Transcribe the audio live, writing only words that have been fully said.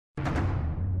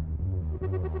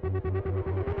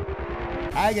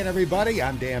Hi again, everybody.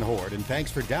 I'm Dan Horde, and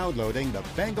thanks for downloading the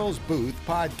Bengals Booth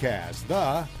podcast.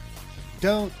 The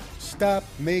Don't Stop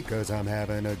Me 'Cause I'm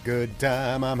Having a Good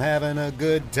Time, I'm Having a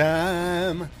Good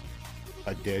Time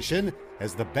edition,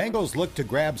 as the Bengals look to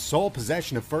grab sole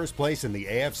possession of first place in the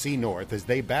AFC North as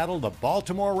they battle the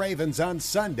Baltimore Ravens on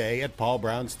Sunday at Paul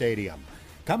Brown Stadium.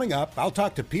 Coming up, I'll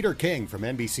talk to Peter King from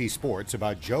NBC Sports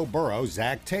about Joe Burrow,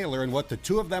 Zach Taylor, and what the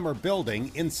two of them are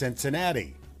building in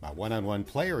Cincinnati. My one-on-one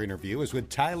player interview is with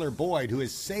Tyler Boyd, who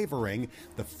is savoring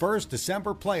the first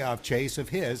December playoff chase of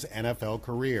his NFL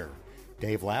career.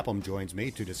 Dave Lapham joins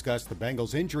me to discuss the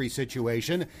Bengals' injury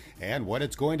situation and what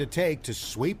it's going to take to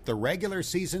sweep the regular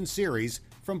season series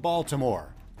from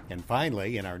Baltimore. And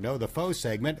finally, in our Know the Foe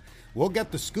segment, we'll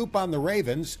get the scoop on the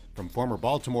Ravens from former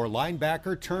Baltimore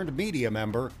linebacker turned media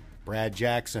member Brad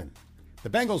Jackson. The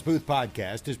Bengals Booth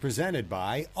podcast is presented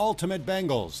by Ultimate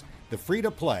Bengals, the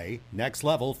free-to-play,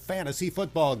 next-level fantasy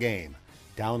football game.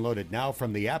 Download it now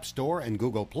from the App Store and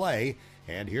Google Play.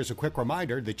 And here's a quick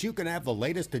reminder that you can have the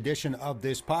latest edition of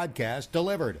this podcast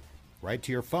delivered right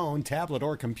to your phone, tablet,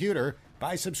 or computer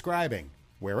by subscribing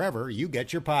wherever you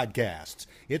get your podcasts.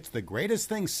 It's the greatest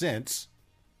thing since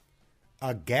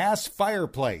a gas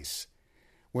fireplace.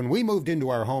 When we moved into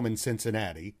our home in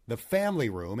Cincinnati, the family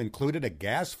room included a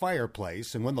gas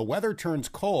fireplace, and when the weather turns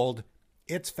cold,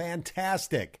 it's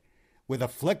fantastic. With a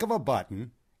flick of a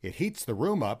button, it heats the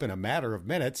room up in a matter of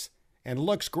minutes and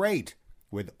looks great,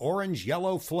 with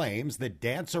orange-yellow flames that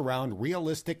dance around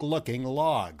realistic-looking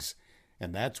logs.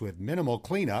 And that's with minimal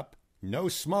cleanup, no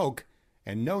smoke,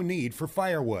 and no need for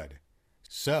firewood.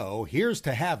 So here's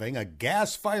to having a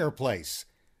gas fireplace,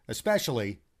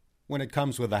 especially when it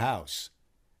comes with a house.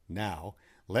 Now,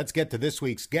 let's get to this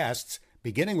week's guests,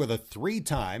 beginning with a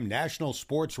three-time National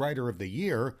Sports Writer of the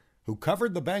Year who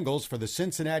covered the Bengals for the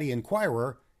Cincinnati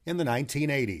Enquirer in the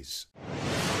 1980s.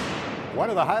 One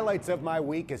of the highlights of my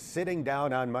week is sitting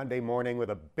down on Monday morning with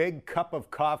a big cup of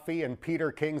coffee and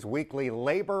Peter King's weekly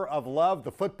Labor of Love,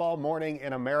 the Football Morning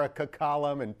in America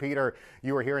column. And Peter,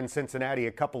 you were here in Cincinnati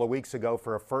a couple of weeks ago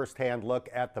for a firsthand look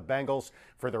at the Bengals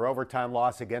for their overtime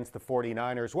loss against the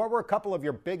 49ers. What were a couple of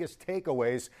your biggest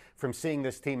takeaways from seeing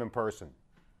this team in person?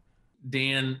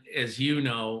 Dan, as you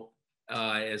know,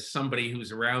 as somebody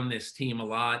who's around this team a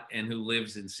lot and who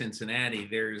lives in Cincinnati,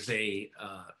 there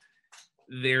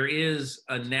is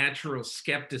a natural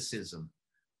skepticism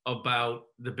about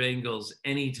the Bengals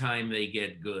anytime they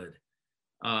get good.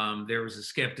 There was a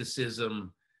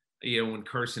skepticism, when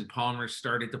Carson Palmer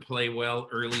started to play well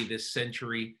early this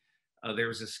century. There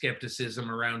was a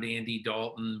skepticism around Andy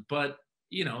Dalton, but,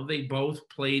 they both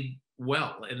played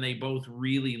well and they both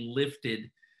really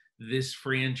lifted this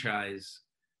franchise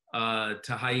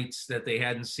to heights that they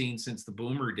hadn't seen since the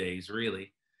Boomer days,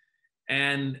 really.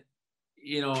 And,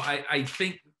 I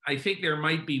think there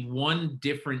might be one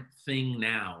different thing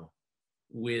now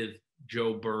with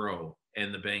Joe Burrow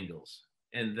and the Bengals.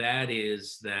 And that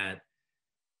is that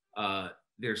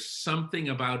there's something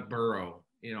about Burrow.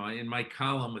 In my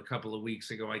column a couple of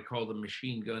weeks ago, I called him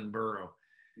Machine Gun Burrow.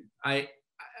 I'd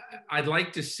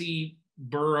like to see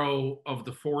Burrow of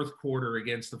the fourth quarter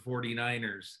against the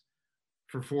 49ers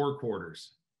for four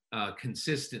quarters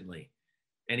consistently.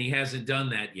 And he hasn't done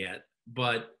that yet,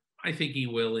 but I think he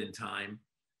will in time.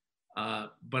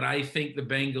 But I think the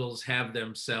Bengals have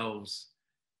themselves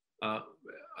a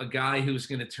guy who's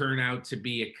going to turn out to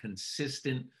be a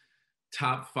consistent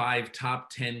top 5,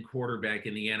 top 10 quarterback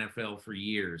in the NFL for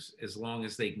years, as long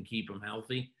as they can keep him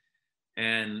healthy.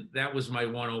 And that was my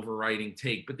one overriding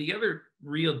take. But the other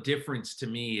real difference to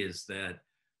me is that,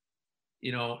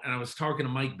 and I was talking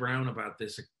to Mike Brown about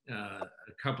this a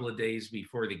couple of days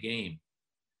before the game,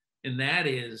 and that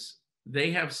is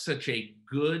they have such a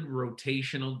good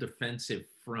rotational defensive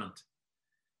front.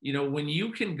 When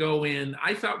you can go in,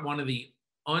 I thought one of the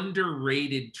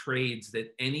underrated trades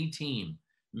that any team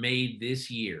made this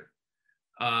year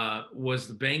was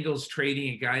the Bengals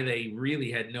trading a guy they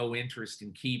really had no interest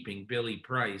in keeping, Billy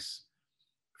Price,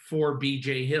 for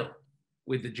B.J. Hill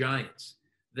with the Giants.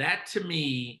 That to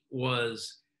me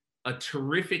was a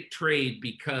terrific trade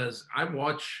because I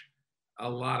watch a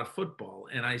lot of football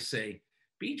and I say,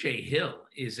 B.J. Hill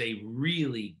is a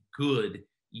really good,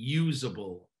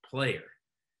 usable player.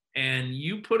 And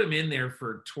you put him in there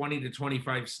for 20 to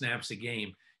 25 snaps a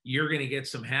game, you're going to get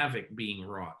some havoc being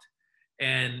wrought.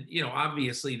 And,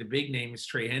 obviously the big name is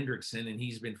Trey Hendrickson, and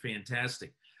he's been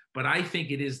fantastic. But I think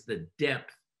it is the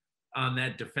depth on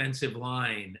that defensive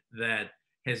line that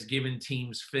has given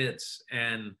teams fits,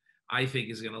 and I think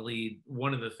is going to lead,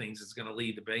 one of the things that's going to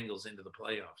lead the Bengals into the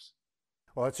playoffs.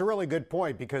 Well, it's a really good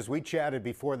point because we chatted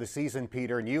before the season,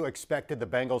 Peter, and you expected the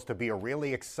Bengals to be a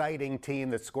really exciting team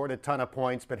that scored a ton of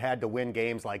points but had to win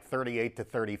games like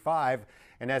 38-35.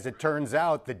 And as it turns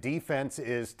out, the defense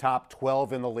is top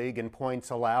 12 in the league in points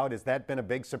allowed. Has that been a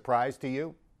big surprise to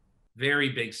you? Very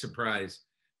big surprise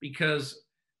because,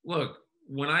 look,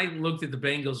 when I looked at the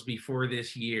Bengals before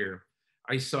this year,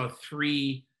 I saw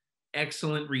three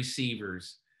excellent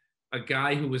receivers, a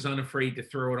guy who was unafraid to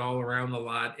throw it all around the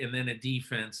lot, and then a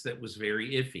defense that was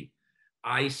very iffy.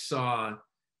 I saw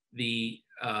the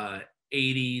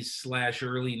 80s slash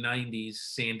early 90s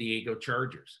San Diego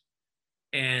Chargers,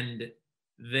 and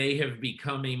they have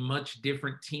become a much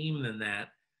different team than that.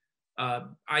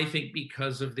 I think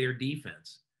because of their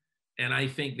defense. And I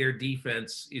think their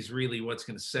defense is really what's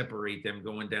going to separate them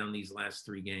going down these last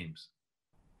three games.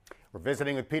 We're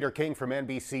visiting with Peter King from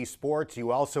NBC Sports.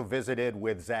 You also visited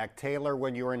with Zac Taylor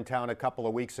when you were in town a couple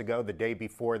of weeks ago, the day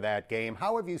before that game.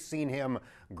 How have you seen him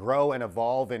grow and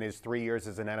evolve in his 3 years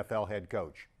as an NFL head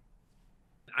coach?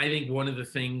 I think one of the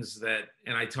things that,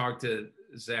 and I talked to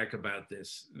Zac about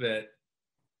this, that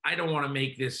I don't want to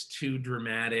make this too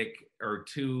dramatic or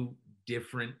too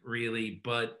different, really,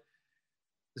 but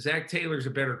Zac Taylor's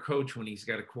a better coach when he's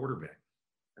got a quarterback.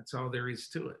 That's all there is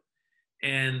to it.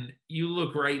 And you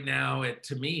look right now at,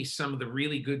 to me, some of the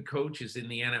really good coaches in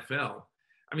the NFL.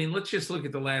 I mean, let's just look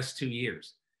at the last 2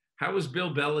 years. How was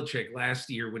Bill Belichick last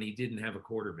year when he didn't have a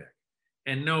quarterback?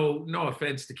 And no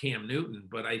offense to Cam Newton,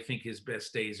 but I think his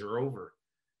best days are over.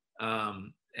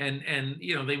 And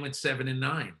you know, they went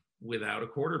 7-9 without a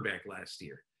quarterback last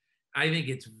year. I think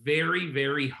it's very,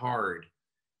 very hard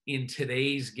in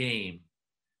today's game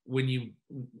when you,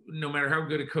 no matter how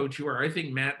good a coach you are. I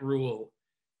think Matt Rule,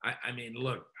 I mean,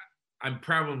 look, I'm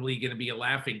probably going to be a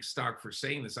laughing stock for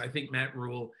saying this. I think Matt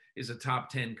Rule is a top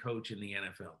 10 coach in the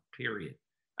NFL, period.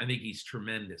 I think he's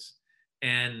tremendous.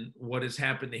 And what has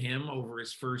happened to him over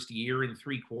his first year and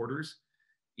 3 quarters,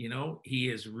 you know, he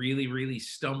has really, really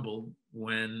stumbled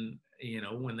when, you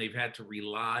know, when they've had to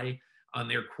rely on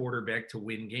their quarterback to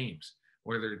win games,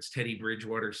 whether it's Teddy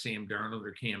Bridgewater, Sam Darnold,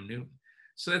 or Cam Newton.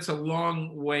 So that's a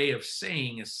long way of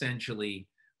saying, essentially,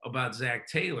 about Zac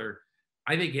Taylor.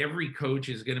 I think every coach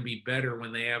is going to be better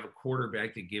when they have a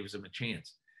quarterback that gives them a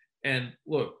chance. And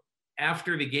look,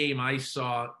 after the game, I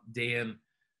saw, Dan,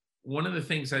 one of the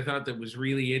things I thought that was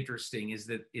really interesting is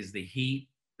the heat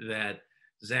that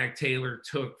Zac Taylor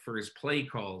took for his play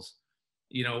calls,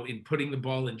 you know, in putting the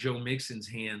ball in Joe Mixon's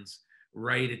hands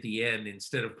right at the end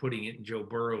instead of putting it in Joe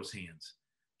Burrow's hands.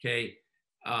 Okay.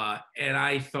 And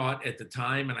I thought at the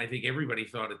time, and I think everybody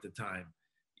thought at the time,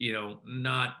 you know,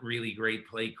 not really great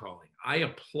play calling. I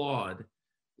applaud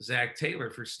Zac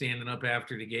Taylor for standing up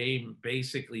after the game,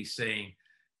 basically saying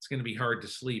it's going to be hard to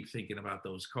sleep thinking about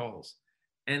those calls.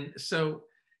 And so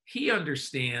he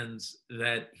understands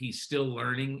that he's still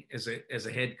learning as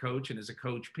a head coach and as a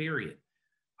coach, period.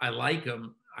 I like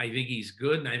him. I think he's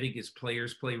good, and I think his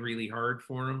players play really hard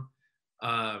for him.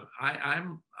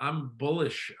 I'm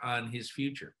bullish on his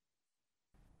future.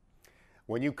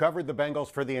 When you covered the Bengals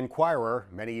for the Inquirer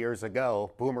many years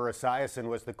ago, Boomer Esiason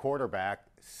was the quarterback.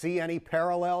 See any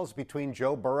parallels between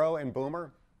Joe Burrow and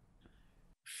Boomer?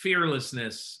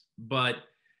 Fearlessness, and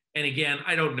again,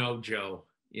 I don't know Joe.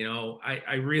 You know,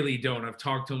 I really don't. I've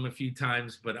talked to him a few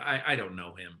times, but I don't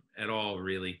know him at all,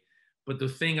 really. But the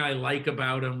thing I like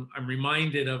about him, I'm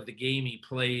reminded of the game he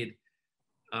played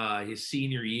his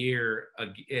senior year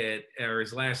or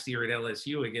his last year at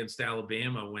LSU against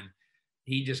Alabama, when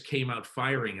he just came out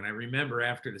firing. And I remember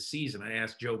after the season, I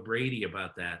asked Joe Brady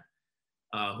about that,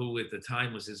 who at the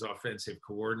time was his offensive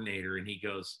coordinator. And he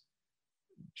goes,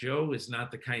 Joe is not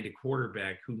the kind of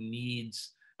quarterback who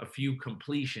needs a few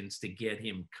completions to get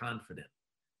him confident.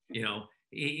 You know,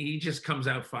 he just comes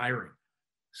out firing.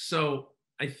 So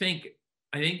I think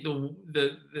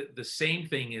the same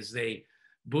thing is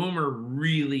Boomer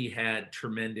really had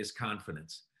tremendous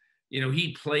confidence. You know,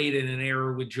 he played in an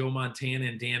era with Joe Montana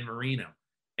and Dan Marino,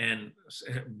 and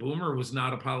Boomer was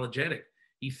not apologetic.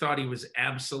 He thought he was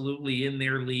absolutely in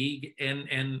their league.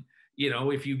 And you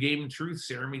know, if you gave him truth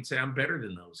serum, he'd say, I'm better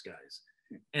than those guys.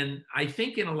 And I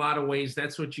think in a lot of ways,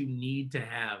 that's what you need to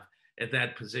have at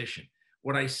that position.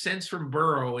 What I sense from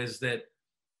Burrow is that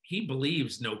he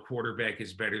believes no quarterback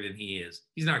is better than he is.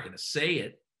 He's not going to say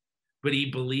it, but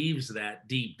he believes that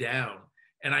deep down.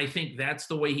 And I think that's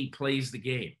the way he plays the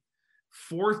game.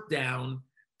 4th down,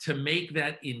 to make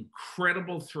that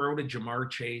incredible throw to Jamar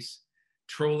Chase,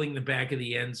 trolling the back of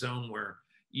the end zone where,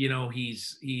 you know,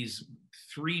 he's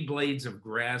 3 blades of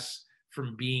grass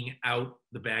from being out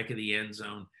the back of the end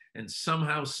zone, and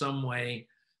somehow, some way,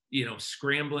 you know,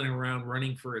 scrambling around,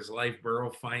 running for his life,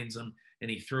 Burrow finds him and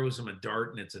he throws him a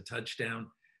dart and it's a touchdown.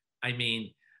 I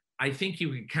mean, I think you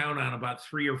can count on about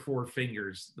 3 or 4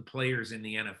 fingers the players in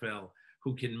the NFL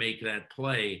who can make that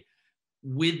play,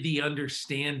 with the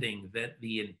understanding that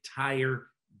the entire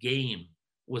game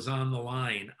was on the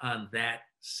line on that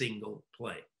single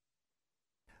play.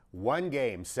 One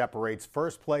game separates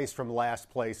first place from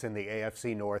last place in the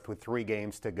AFC North with 3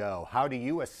 games to go. How do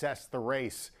you assess the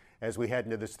race as we head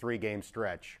into this 3-game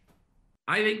stretch?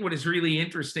 I think what is really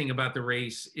interesting about the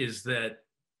race is that,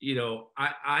 you know,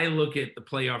 I look at the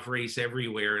playoff race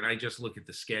everywhere and I just look at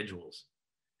the schedules.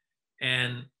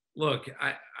 And look,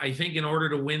 I think in order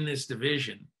to win this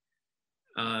division,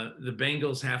 the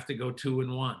Bengals have to go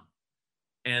 2-1.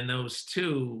 And those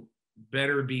 2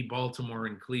 better be Baltimore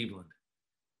and Cleveland.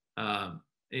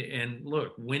 And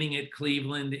look, winning at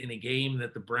Cleveland in a game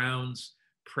that the Browns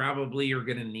probably are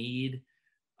going to need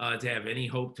to have any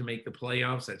hope to make the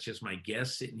playoffs. That's just my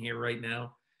guess sitting here right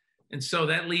now. And so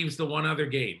that leaves the one other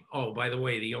game. Oh, by the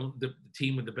way, the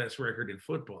team with the best record in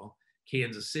football,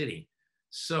 Kansas City.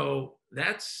 So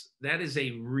that is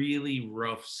a really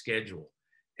rough schedule.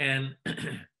 And,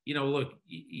 you know, look,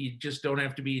 you just don't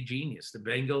have to be a genius. The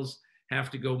Bengals have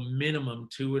to go minimum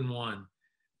 2-1.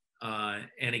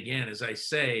 And again, as I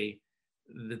say,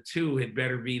 the 2 had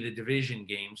better be the division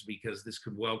games, because this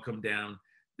could well come down.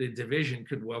 The division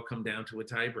could well come down to a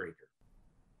tiebreaker.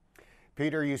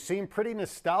 Peter, you seem pretty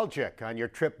nostalgic on your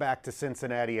trip back to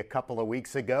Cincinnati a couple of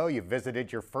weeks ago. You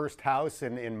visited your first house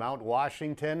in Mount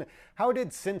Washington. How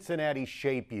did Cincinnati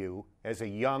shape you as a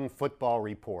young football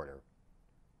reporter?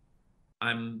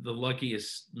 I'm the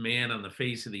luckiest man on the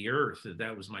face of the earth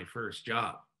that was my first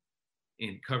job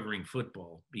in covering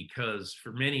football, because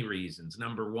for many reasons.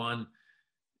 Number one,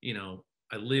 you know,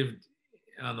 I lived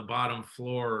on the bottom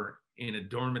floor in a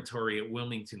dormitory at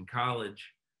Wilmington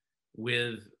College,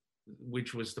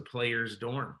 which was the players'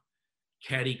 dorm.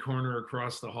 Caddy corner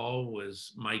across the hall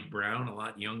was Mike Brown, a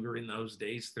lot younger in those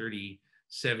days,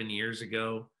 37 years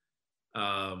ago.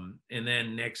 And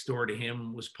then next door to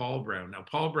him was Paul Brown. Now,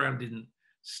 Paul Brown didn't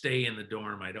stay in the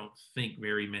dorm, I don't think,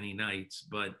 very many nights,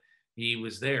 but he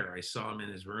was there. I saw him in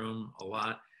his room a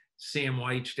lot. Sam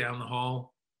Weich down the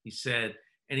hall, he said,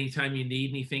 anytime you need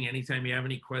anything, anytime you have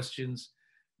any questions,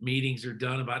 meetings are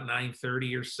done about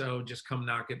 9:30 or so, just come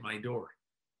knock at my door.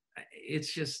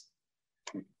 It's just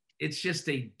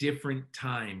a different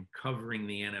time covering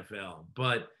the NFL.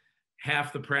 But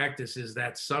half the practices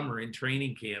that summer in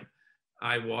training camp,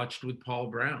 I watched with Paul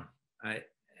Brown.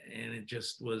 And it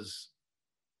just was,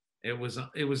 it was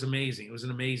amazing. It was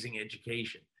an amazing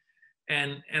education.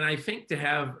 And I think to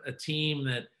have a team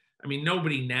that, I mean,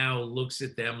 nobody now looks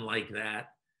at them like that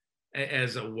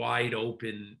as a wide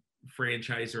open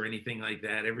franchise or anything like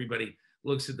that. Everybody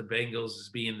looks at the Bengals as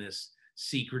being this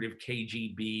secretive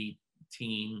KGB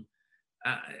team.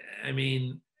 I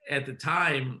mean, at the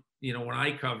time, you know, when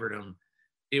I covered them,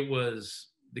 it was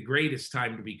the greatest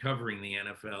time to be covering the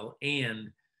NFL, and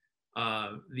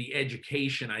the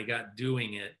education I got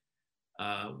doing it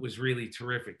was really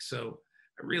terrific. So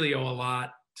I really owe a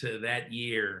lot to that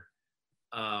year.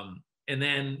 And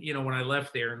then, you know, when I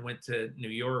left there and went to New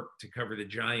York to cover the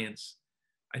Giants,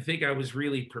 I think I was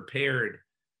really prepared,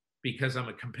 because I'm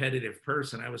a competitive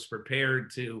person. I was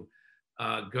prepared to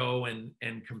go and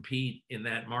compete in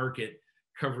that market,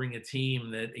 covering a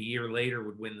team that a year later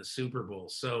would win the Super Bowl.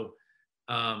 So,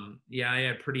 yeah, I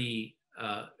had pretty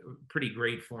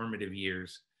great formative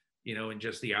years, you know, and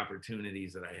just the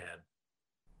opportunities that I had.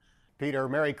 Peter,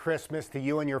 Merry Christmas to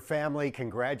you and your family.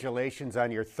 Congratulations on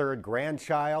your 3rd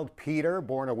grandchild, Peter,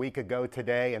 born a week ago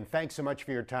today. And thanks so much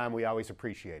for your time. We always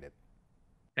appreciate it.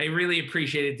 I really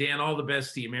appreciate it, Dan. All the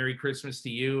best to you. Merry Christmas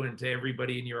to you and to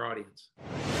everybody in your audience.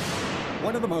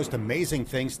 One of the most amazing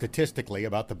things statistically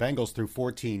about the Bengals through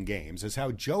 14 games is how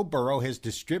Joe Burrow has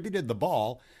distributed the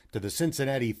ball to the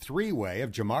Cincinnati three-way of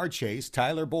Jamar Chase,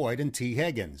 Tyler Boyd, and T.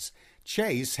 Higgins.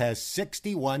 Chase has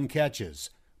 61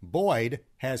 catches. Boyd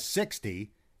has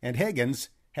 60, and Higgins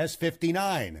has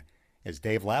 59. As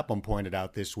Dave Lapham pointed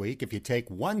out this week, if you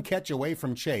take one catch away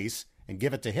from Chase and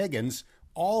give it to Higgins,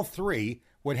 all 3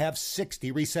 would have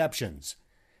 60 receptions.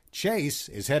 Chase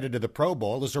is headed to the Pro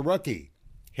Bowl as a rookie.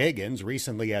 Higgins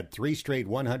recently had 3 straight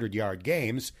 100-yard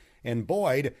games, and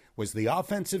Boyd was the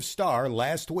offensive star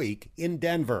last week in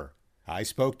Denver. I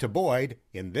spoke to Boyd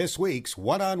in this week's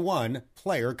one-on-one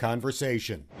player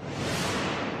conversation.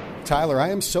 Tyler, I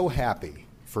am so happy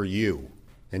for you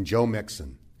and Joe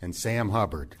Mixon and Sam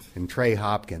Hubbard and Trey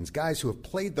Hopkins, guys who have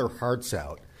played their hearts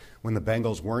out when the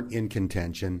Bengals weren't in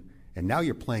contention, and now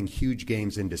you're playing huge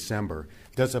games in December.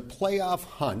 Does a playoff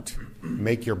hunt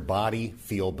make your body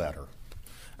feel better?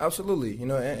 Absolutely,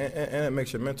 and it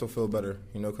makes your mental feel better,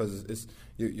 because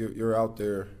you're out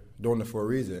there doing it for a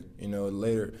reason.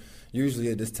 Later,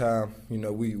 usually at this time, we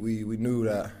knew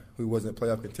that we wasn't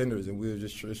playoff contenders and we were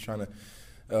just trying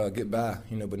to get by,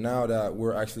 But now that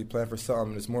we're actually playing for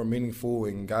something that's more meaningful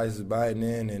and guys is buying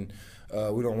in and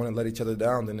we don't want to let each other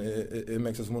down, then it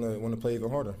makes us want to play even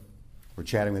harder. We're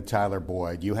chatting with Tyler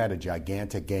Boyd. You had a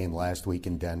gigantic game last week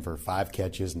in Denver. 5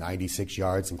 catches, 96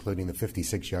 yards, including the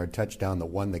 56-yard touchdown that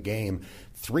won the game.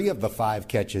 3 of the 5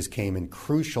 catches came in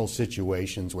crucial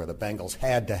situations where the Bengals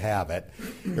had to have it.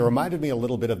 It reminded me a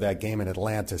little bit of that game in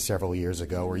Atlanta several years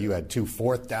ago where you had 2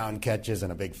 fourth-down catches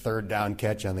and a big third-down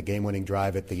catch on the game-winning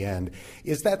drive at the end.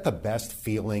 Is that the best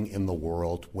feeling in the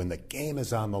world when the game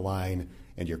is on the line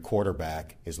and your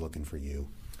quarterback is looking for you?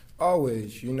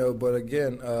 Always, but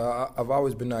again, I've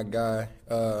always been that guy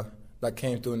that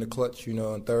came through in the clutch,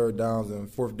 on third downs and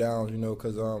fourth downs,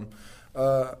 because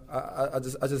I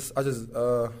just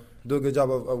do a good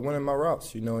job of winning my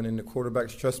routes, and then the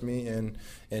quarterbacks trust me and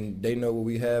they know what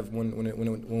we have when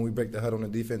we break the huddle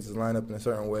on the defense's line up in a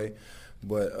certain way.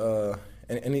 But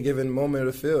any given moment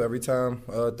of the field, every time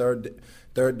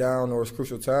third down or it's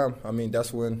crucial time,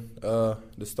 that's when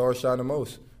the stars shine the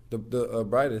most. The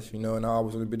brightest, and I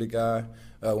always want to be the guy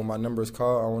when my number is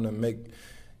called. I want to make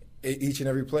each and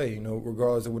every play,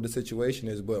 regardless of what the situation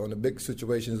is. But on the big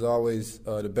situation is always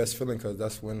the best feeling because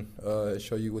that's when it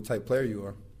shows you what type player you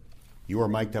are. You were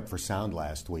mic'd up for sound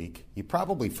last week. You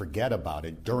probably forget about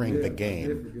it during the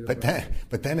game, but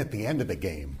then at the end of the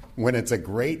game, when it's a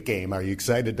great game, are you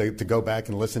excited to go back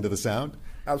and listen to the sound?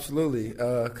 Absolutely,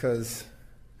 because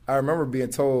I remember being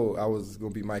told I was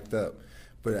going to be mic'd up.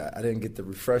 But I didn't get the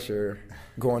refresher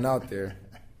going out there,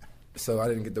 so I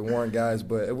didn't get to warn guys.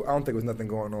 But I don't think it was nothing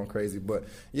going on crazy. But,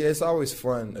 yeah, it's always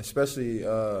fun, especially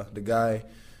the guy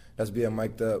that's being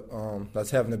mic'd up,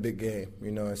 that's having a big game,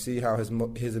 and see how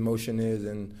his emotion is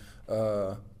and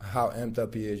how amped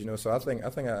up he is, So I think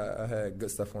I had good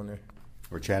stuff on there.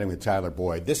 We're chatting with Tyler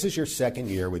Boyd. This is your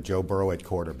second year with Joe Burrow at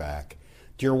quarterback.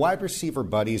 Do your wide receiver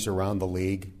buddies around the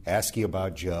league ask you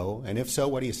about Joe? And if so,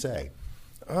 what do you say?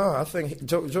 I think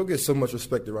Joe gets so much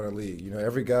respect around the league.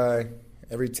 Every guy,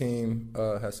 every team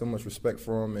has so much respect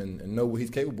for him and know what he's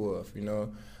capable of.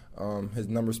 His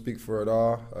numbers speak for it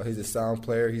all. He's a sound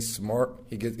player. He's smart.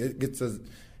 He gets us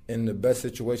in the best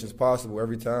situations possible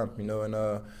every time.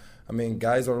 And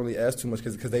guys don't really ask too much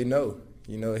because they know.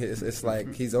 It's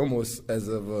like he's almost as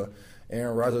of a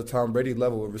Aaron Rodgers, Tom Brady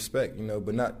level of respect.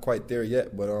 But not quite there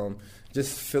yet. But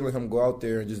just feeling him go out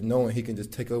there and just knowing he can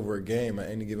just take over a game at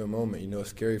any given moment, it's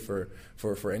scary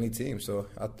for any team. So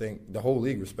I think the whole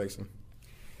league respects him.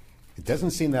 It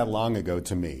doesn't seem that long ago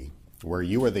to me where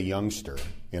you were the youngster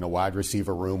in a wide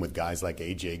receiver room with guys like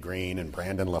A.J. Green and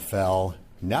Brandon LaFell.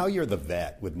 Now you're the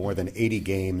vet with more than 80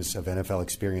 games of NFL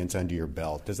experience under your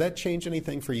belt. Does that change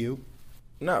anything for you?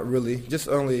 Not really, just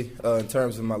only in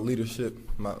terms of my leadership,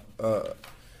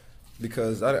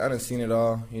 because I done seen it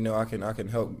all. I can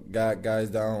help guide guys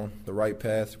down the right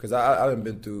path because I haven't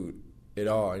been through it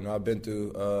all. I've been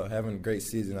through having a great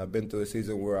season. I've been through a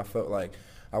season where I felt like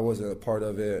I wasn't a part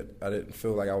of it. I didn't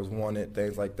feel like I was wanted,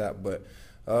 things like that. But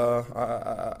I've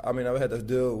had to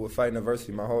deal with fighting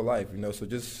adversity my whole life. So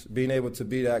just being able to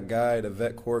be that guy, the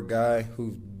vet core guy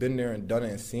who's been there and done it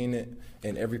and seen it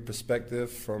in every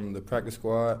perspective, from the practice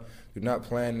squad to not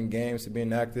playing in games to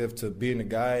being active to being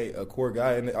a core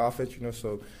guy in the offense.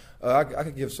 So I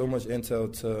could give so much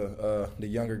intel to the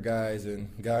younger guys and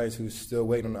guys who's still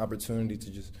waiting on the opportunity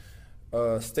to just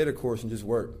stay the course and just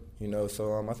work.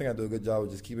 So I think I do a good job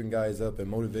of just keeping guys up and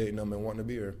motivating them and wanting to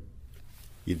be here.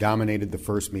 You dominated the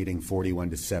first meeting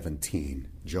 41-17.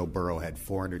 Joe Burrow had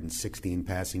 416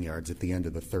 passing yards at the end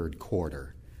of the third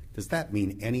quarter. Does that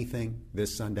mean anything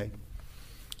this Sunday?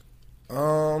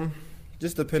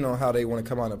 Just depending on how they want to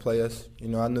come out and play us.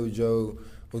 I knew Joe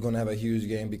was going to have a huge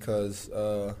game because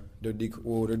their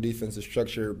defense is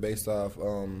structured based off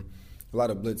a lot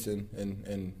of blitzing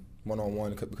and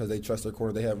one-on-one because they trust their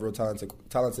corner. They have real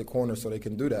talented corners, so they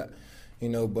can do that.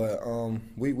 But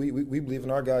we believe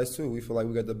in our guys too. We feel like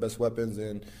we got the best weapons,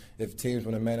 and if teams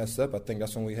want to man us up, I think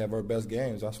that's when we have our best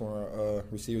games. That's when our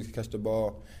receivers can catch the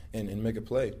ball and make a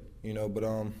play.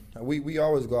 But we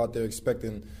always go out there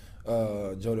expecting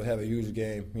Joe to have a huge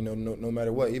game. No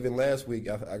matter what. Even last week,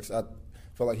 I felt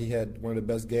like he had one of the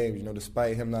best games.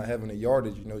 Despite him not having the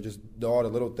yardage. Just all the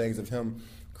little things of him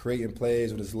creating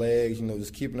plays with his legs.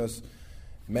 Just keeping us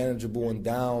manageable in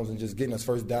downs and just getting us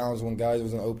first downs when guys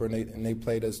wasn't open and they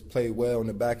played well in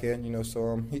the back end.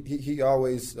 So he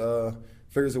always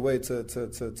figures a way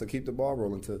to keep the ball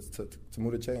rolling to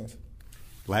move the chains.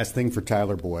 Last thing for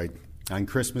Tyler Boyd. On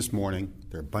Christmas morning,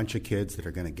 there are a bunch of kids that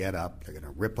are going to get up, they're going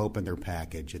to rip open their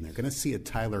package, and they're going to see a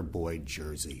Tyler Boyd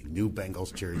jersey, new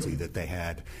Bengals jersey that they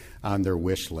had on their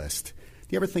wish list. Do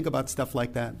you ever think about stuff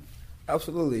like that?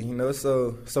 Absolutely. You know, it's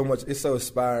so much. It's so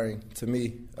inspiring to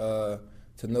me to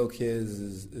know kids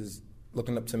is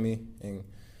looking up to me and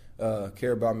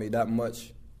care about me that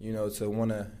much. You know, to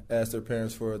want to ask their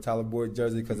parents for a Tyler Boyd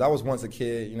jersey, because I was once a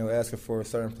kid, you know, asking for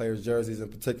certain players' jerseys, in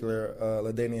particular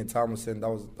LaDainian Tomlinson. That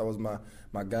was my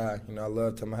guy. You know, I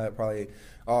loved him. I had probably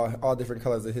all different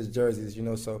colors of his jerseys. You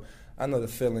know, so I know the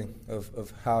feeling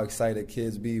of how excited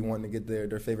kids be wanting to get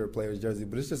their favorite player's jersey.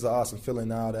 But it's just an awesome feeling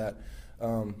now that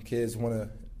kids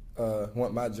want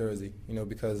my jersey. You know,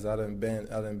 because I done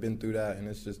been through that, and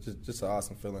it's just an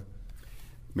awesome feeling.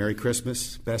 Merry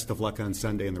Christmas. Best of luck on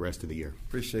Sunday and the rest of the year.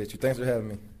 Appreciate you. Thanks for having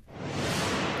me.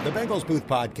 The Bengals Booth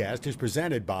Podcast is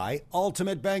presented by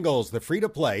Ultimate Bengals, the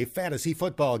free-to-play fantasy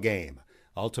football game.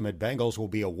 Ultimate Bengals will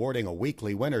be awarding a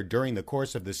weekly winner during the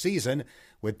course of the season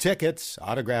with tickets,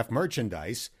 autographed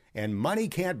merchandise, and money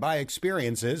can't buy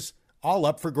experiences, all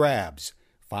up for grabs.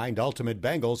 Find Ultimate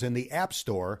Bengals in the App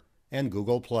Store and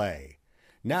Google Play.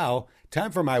 Now,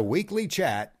 time for my weekly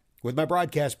chat with my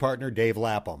broadcast partner, Dave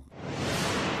Lapham.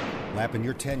 Lapham,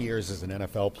 your 10 years as an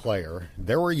NFL player,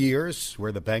 there were years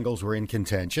where the Bengals were in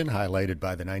contention, highlighted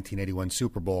by the 1981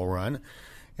 Super Bowl run,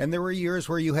 and there were years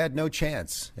where you had no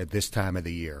chance at this time of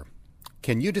the year.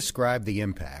 Can you describe the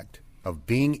impact of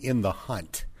being in the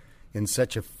hunt in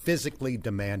such a physically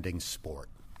demanding sport?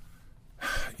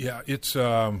 Yeah, it's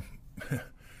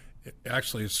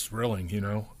actually it's thrilling, you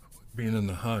know, being in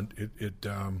the hunt. It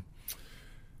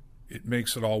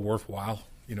makes it all worthwhile,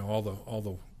 you know, all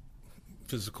the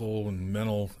physical and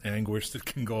mental anguish that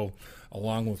can go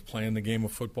along with playing the game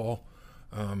of football.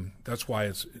 That's why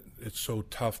it's so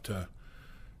tough to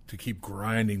keep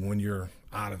grinding when you're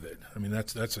out of it. I mean,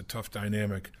 that's a tough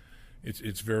dynamic.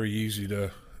 It's very easy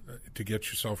to get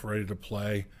yourself ready to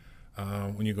play.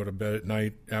 When you go to bed at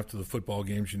night after the football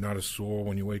games, you're not as sore.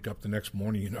 When you wake up the next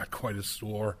morning, you're not quite as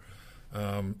sore.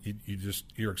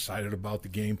 You're excited about the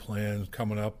game plan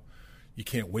coming up. You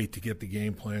can't wait to get the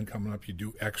game plan coming up. You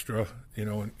do extra, you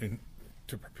know, and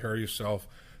to prepare yourself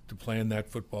to play in that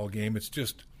football game. It's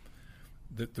just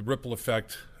that the ripple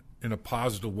effect in a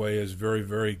positive way is very,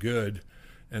 very good,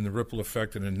 and the ripple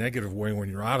effect in a negative way when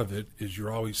you're out of it is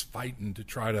you're always fighting to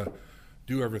try to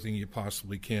do everything you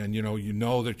possibly can. You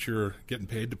know that you're getting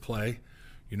paid to play.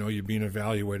 You know you're being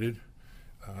evaluated.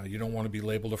 You don't want to be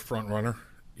labeled a front runner.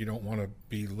 You don't want to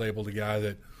be labeled a guy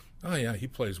that, oh yeah, he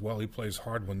plays well, he plays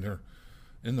hard when they're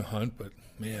in the hunt, but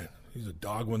man, he's a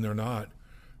dog when they're not.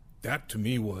 That to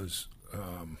me was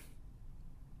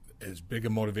as big a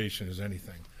motivation as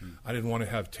anything. I didn't want to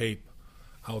have tape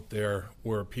out there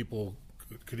where people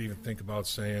could even think about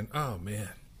saying, oh man,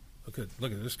 look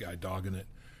at this guy dogging it,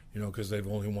 you know, because they've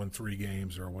only won 3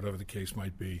 games or whatever the case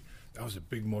might be. That was a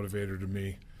big motivator to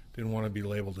me. Didn't want to be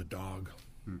labeled a dog.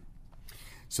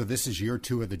 So this is year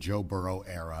 2 of the Joe Burrow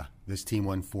era. This team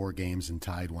won 4 games and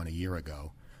tied 1 a year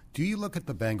ago. Do you look at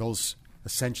the Bengals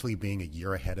essentially being a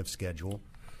year ahead of schedule?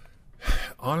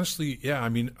 Honestly, yeah. I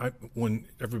mean, when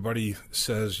everybody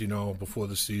says, you know, before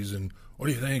the season, what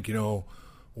do you think? You know,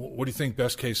 what do you think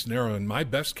best case scenario? In my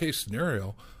best case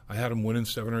scenario, I had them winning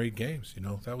 7 or 8 games. You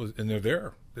know, that was, and they're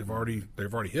there. They've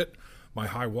already hit my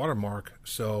high water mark.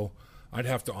 So I'd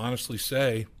have to honestly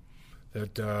say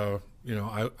that you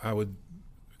know, I would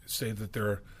say that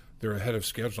they're ahead of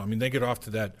schedule. I mean, they get off to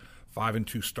that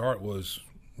 5-2 start was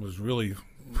really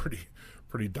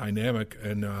pretty dynamic,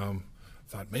 and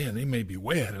thought, man, they may be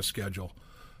way ahead of schedule.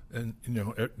 And you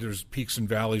know, there's peaks and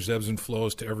valleys, ebbs and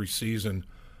flows to every season,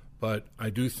 but I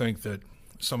do think that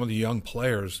some of the young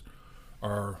players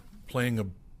are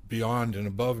playing beyond and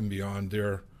above and beyond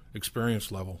their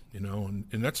experience level, you know,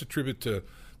 and that's a tribute to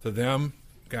them,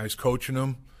 guys coaching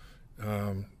them,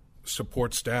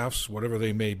 support staffs, whatever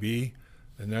they may be,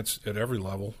 and that's at every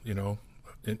level, you know.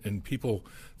 And people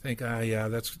think, yeah,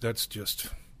 that's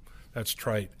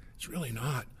trite. It's really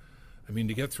not. I mean,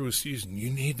 to get through a season, you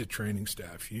need the training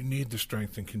staff, you need the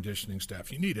strength and conditioning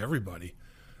staff, you need everybody,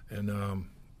 and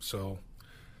so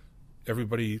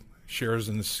everybody shares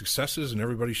in the successes and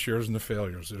everybody shares in the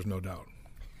failures. There's no doubt.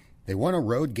 They won a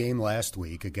road game last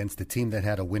week against a team that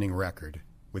had a winning record,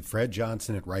 with Fred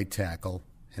Johnson at right tackle,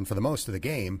 and for the most of the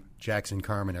game, Jackson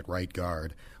Carman at right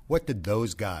guard. What did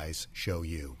those guys show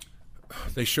you?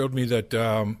 They showed me that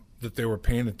that they were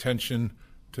paying attention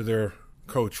to their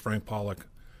coach, Frank Pollock,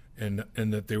 and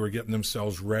that they were getting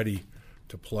themselves ready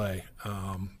to play.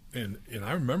 And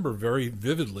I remember very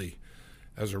vividly,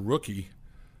 as a rookie,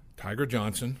 Tiger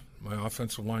Johnson, my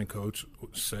offensive line coach,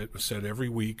 said every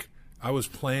week, I was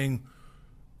playing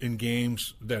in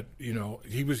games that, you know,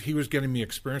 he was getting me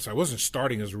experience. I wasn't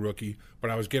starting as a rookie,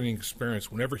 but I was getting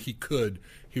experience. Whenever he could,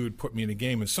 he would put me in a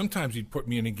game. And sometimes he'd put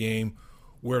me in a game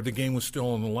where the game was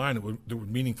still on the line. There were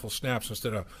meaningful snaps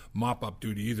instead of mop-up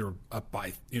duty, either up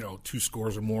by, 2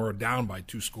 scores or more or down by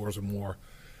 2 scores or more.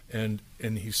 And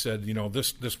he said,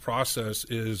 this process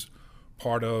is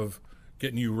part of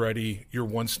getting you ready. You're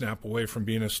one snap away from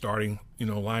being a starting,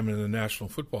 lineman in the National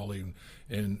Football League.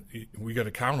 And we got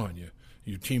to count on you.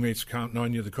 Your teammates are counting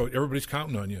on you. The coach, everybody's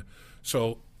counting on you.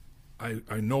 So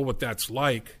I know what that's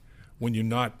like when you're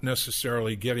not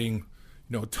necessarily getting,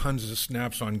 tons of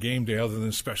snaps on game day other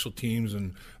than special teams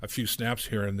and a few snaps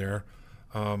here and there.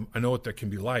 I know what that can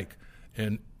be like.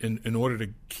 And in order to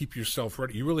keep yourself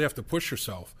ready, you really have to push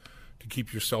yourself to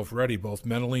keep yourself ready, both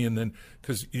mentally and then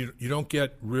because you don't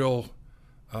get real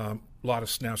lot of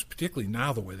snaps, particularly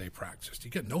now the way they practice. You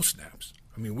get no snaps.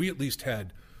 I mean, we at least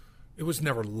had – it was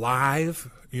never live,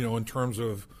 in terms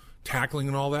of tackling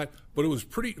and all that, but it was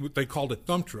pretty – they called it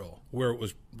thump drill, where it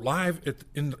was live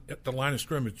at the line of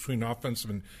scrimmage between offensive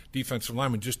and defensive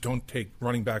linemen, just don't take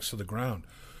running backs to the ground.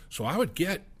 So I would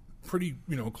get pretty,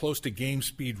 close to game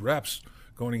speed reps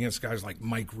going against guys like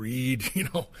Mike Reed,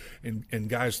 and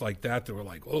guys like that were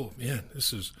like, oh, man,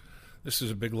 this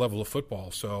is a big level of football.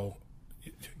 So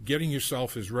getting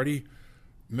yourself as ready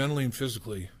mentally and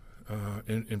physically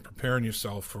and preparing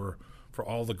yourself for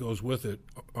all that goes with it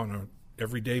on an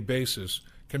everyday basis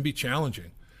can be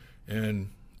challenging.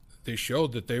 And they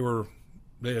showed that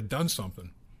they had done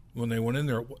something when they went in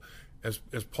there. As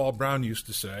Paul Brown used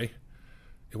to say,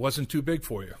 it wasn't too big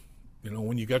for you.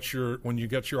 When you got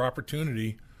your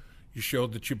opportunity, you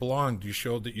showed that you belonged. You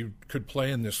showed that you could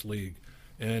play in this league.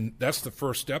 And that's the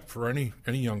first step for any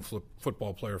young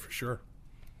football player for sure.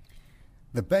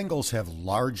 The Bengals have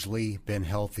largely been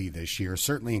healthy this year,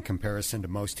 certainly in comparison to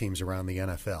most teams around the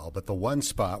NFL. But the one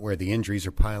spot where the injuries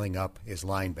are piling up is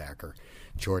linebacker.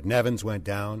 Jordan Evans went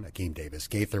down. Akeem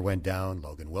Davis-Gaither went down.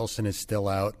 Logan Wilson is still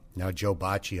out. Now Joe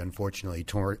Bacci, unfortunately,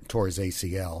 tore his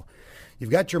ACL. You've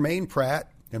got Jermaine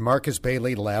Pratt and Marcus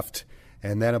Bailey left,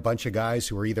 and then a bunch of guys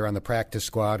who are either on the practice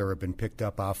squad or have been picked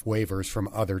up off waivers from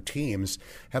other teams.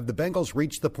 Have the Bengals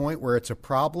reached the point where it's a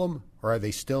problem, or are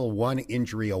they still one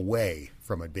injury away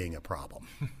from it being a problem?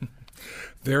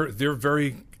 They're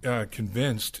very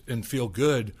convinced and feel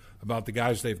good about the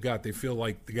guys they've got. They feel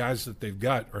like the guys that they've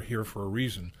got are here for a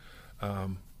reason.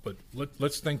 But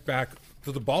let's think back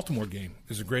to the Baltimore game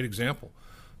is a great example.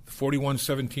 The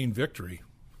 41-17 victory.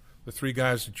 The 3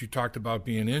 guys that you talked about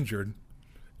being injured,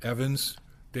 Evans,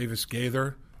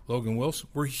 Davis-Gaither, Logan Wilson,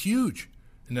 were huge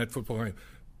in that football game.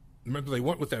 Remember, they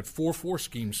went with that 4-4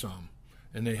 scheme some,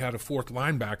 and they had a 4th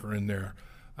linebacker in there.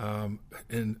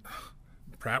 And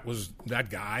Pratt was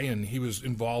that guy, and he was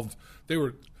involved. They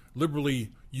were liberally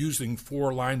using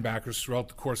 4 linebackers throughout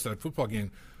the course of that football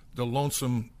game. The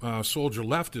lonesome soldier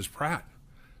left is Pratt.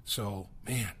 So,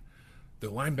 man, the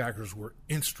linebackers were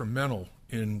instrumental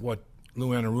in what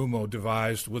Lou Anarumo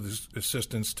devised with his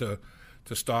assistants to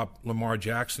stop Lamar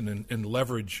Jackson and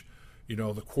leverage,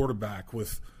 the quarterback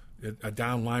with a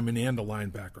down lineman and a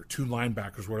linebacker, 2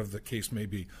 linebackers, whatever the case may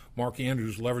be. Mark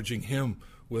Andrews leveraging him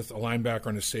with a linebacker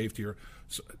and a safety.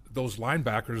 So those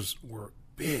linebackers were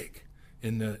big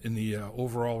in the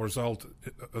overall result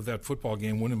of that football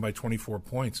game, winning by 24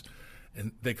 points,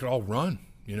 and they could all run.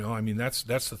 That's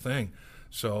the thing.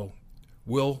 So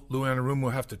will Lou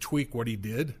Anarumo have to tweak what he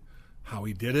did, how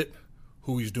he did it,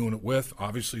 who he's doing it with?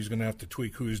 Obviously, he's going to have to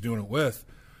tweak who he's doing it with.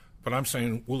 But I'm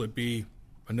saying, will it be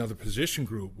another position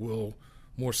group? Will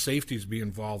more safeties be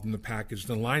involved in the package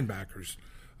than linebackers?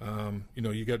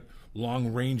 You get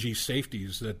long, rangy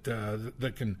safeties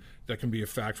that can be a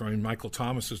factor. I mean, Michael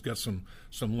Thomas has got some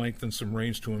length and some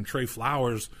range to him. Trey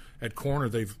Flowers at corner,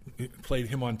 they've played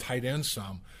him on tight end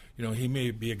some. He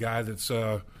may be a guy that's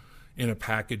in a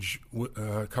package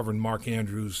covering Mark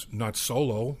Andrews, not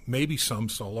solo, maybe some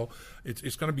solo.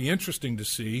 It's going to be interesting to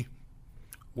see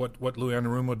what Lou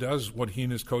Anarumo does, what he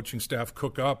and his coaching staff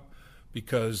cook up,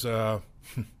 because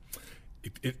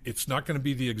it's not going to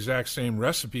be the exact same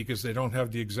recipe because they don't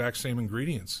have the exact same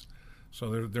ingredients.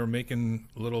 So they're making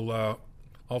a little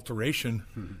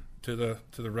alteration to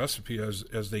the recipe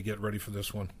as they get ready for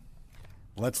this one.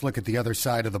 Let's look at the other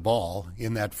side of the ball.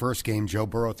 In that first game, Joe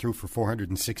Burrow threw for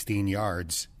 416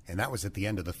 yards, and that was at the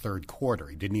end of the third quarter.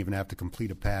 He didn't even have to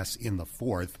complete a pass in the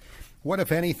fourth. What,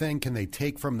 if anything, can they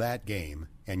take from that game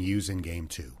and use in Game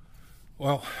 2?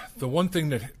 Well, the one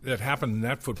thing that happened in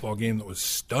that football game that was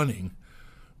stunning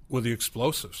were the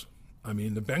explosives. I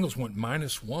mean, the Bengals went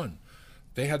 -1.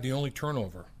 They had the only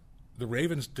turnover. The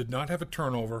Ravens did not have a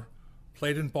turnover,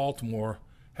 played in Baltimore,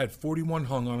 had 41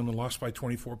 hung on them and lost by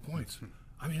 24 points.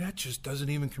 I mean, that just doesn't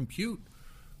even compute.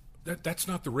 That's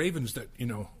not the Ravens that you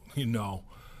know,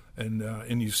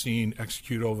 and you've seen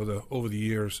execute over the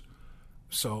years.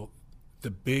 So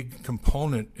the big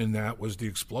component in that was the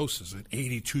explosives, an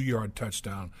 82-yard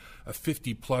touchdown, a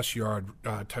 50-plus yard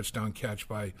touchdown catch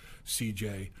by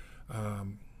CJ.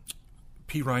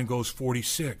 P. Ryan goes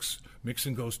 46.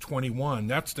 Mixon goes 21.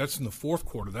 That's in the fourth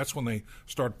quarter. That's when they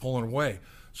start pulling away.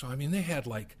 So, I mean, they had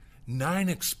like 9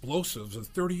 explosives of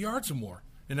 30 yards or more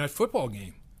in that football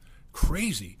game.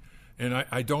 Crazy. And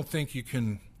I don't think you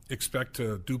can expect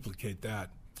to duplicate that.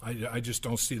 I just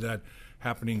don't see that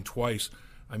happening twice.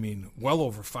 I mean, well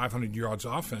over 500 yards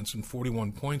offense and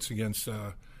 41 points against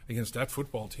that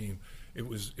football team. It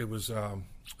was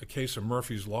a case of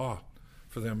Murphy's Law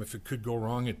for them. If it could go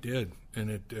wrong, it did, and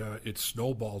it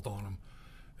snowballed on them.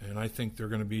 And I think they're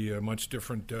going to be a much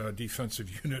different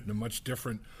defensive unit and a much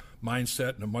different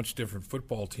mindset and a much different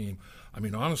football team. I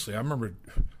mean, honestly, I remember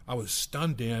I was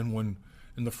stunned, Dan, when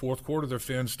in the fourth quarter their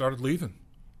fans started leaving.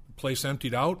 The place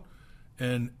emptied out,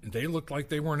 and they looked like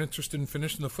they weren't interested in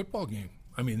finishing the football game.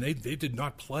 I mean, they did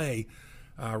not play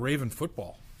Raven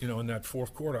football, in that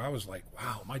fourth quarter. I was like,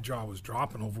 wow, my jaw was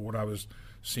dropping over what I was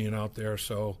seeing out there.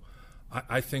 So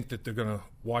I think that they're going to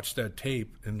watch that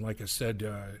tape, and like I said,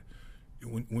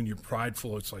 when you're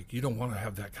prideful, it's like you don't want to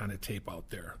have that kind of tape out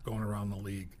there going around the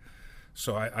league.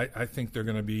 So I think they're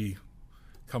going to be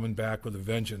coming back with a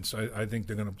vengeance. I think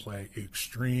they're going to play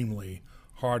extremely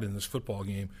hard in this football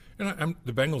game, and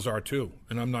the Bengals are too.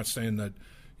 And I'm not saying that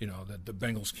that the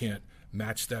Bengals can't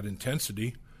match that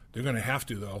intensity. They're going to have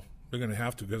to, though. They're going to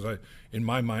have to, because in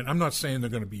my mind, I'm not saying they're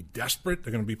going to be desperate.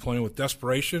 They're going to be playing with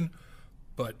desperation,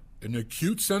 but an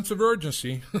acute sense of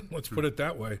urgency. Let's put it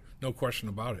that way. No question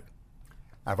about it.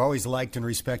 I've always liked and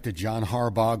respected John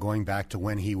Harbaugh, going back to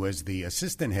when he was the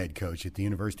assistant head coach at the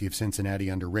University of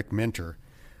Cincinnati under Rick Minter.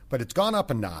 But it's gone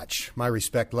up a notch, my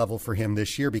respect level for him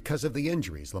this year, because of the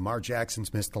injuries. Lamar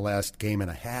Jackson's missed the last game and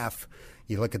a half.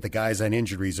 You look at the guys on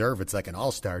injured reserve, it's like an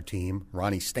all-star team.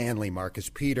 Ronnie Stanley, Marcus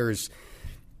Peters,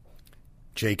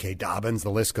 J.K. Dobbins, the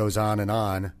list goes on and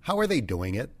on. How are they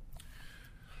doing it?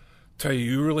 Tell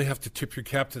you really have to tip your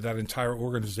cap to that entire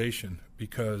organization,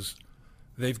 because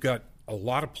they've got a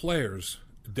lot of players,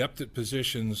 depth at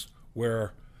positions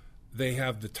where they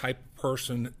have the type of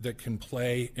person that can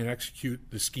play and execute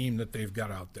the scheme that they've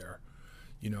got out there.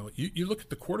 You look at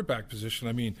the quarterback position.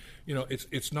 I mean,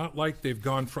 it's not like they've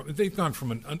gone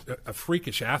from a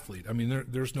freakish athlete. I mean,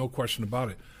 there's no question about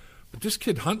it. But this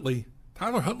kid Huntley,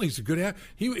 Tyler Huntley's a good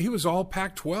athlete. He was all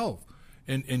Pac-12,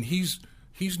 and he's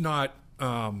not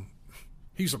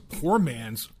he's a poor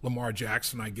man's Lamar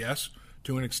Jackson, I guess,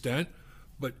 to an extent.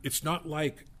 But it's not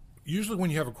like, usually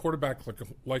when you have a quarterback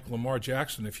like Lamar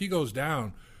Jackson, if he goes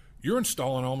down, you're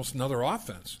installing almost another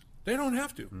offense. They don't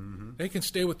have to. Mm-hmm. They can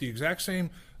stay with the exact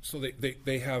same. So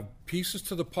they have pieces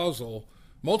to the puzzle,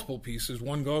 multiple pieces.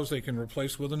 One goes, they can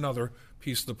replace with another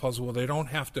piece of the puzzle where they don't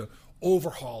have to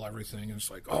overhaul everything. And it's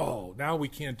like, oh, now we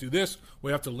can't do this.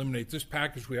 We have to eliminate this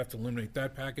package. We have to eliminate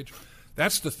that package.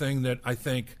 That's the thing that I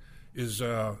think is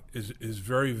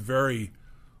very, very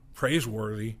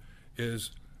praiseworthy.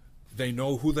 Is they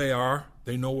know who they are,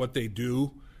 they know what they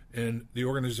do, and the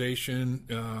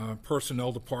organization,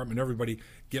 personnel department, everybody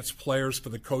gets players for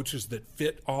the coaches that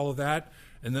fit all of that,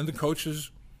 and then the coaches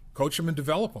coach them and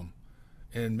develop them.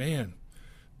 And, man,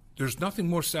 there's nothing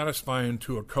more satisfying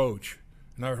to a coach,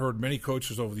 and I've heard many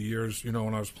coaches over the years, when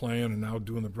I was playing and now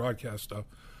doing the broadcast stuff,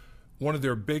 one of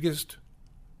their biggest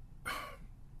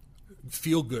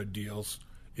feel-good deals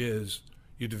is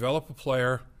you develop a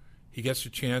player, he gets a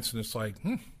chance, and it's like,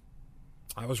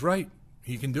 I was right.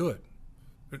 He can do it.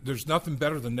 There's nothing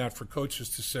better than that for coaches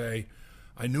to say,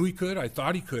 I knew he could. I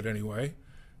thought he could anyway.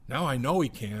 Now I know he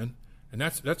can, and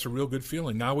that's a real good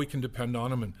feeling. Now we can depend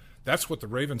on him, and that's what the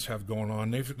Ravens have going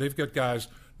on. They've got guys,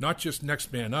 not just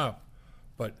next man up,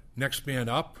 but next man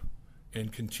up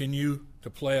and continue to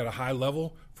play at a high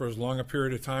level for as long a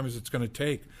period of time as it's going to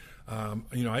take.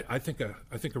 I think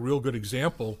a real good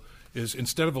example is,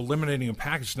 instead of eliminating a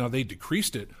package, now they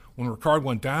decreased it. When Ricard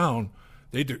went down,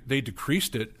 they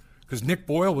decreased it because Nick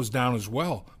Boyle was down as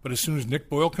well. But as soon as Nick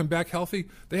Boyle came back healthy,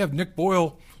 they have Nick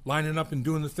Boyle lining up and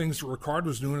doing the things that Ricard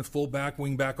was doing at fullback,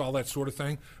 wingback, all that sort of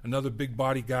thing. Another big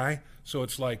body guy. So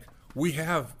it's like we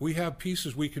have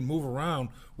pieces we can move around.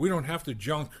 We don't have to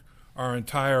junk our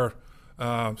entire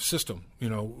system.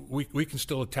 We can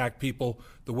still attack people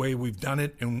the way we've done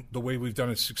it and the way we've done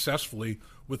it successfully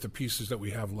with the pieces that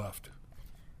we have left.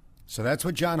 So that's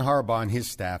what John Harbaugh and his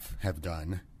staff have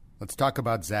done. Let's talk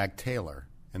about Zach Taylor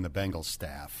and the Bengals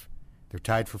staff. They're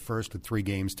tied for first with 3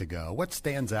 games to go. What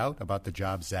stands out about the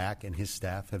job Zach and his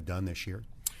staff have done this year?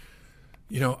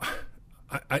 You know,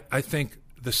 I think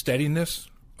the steadiness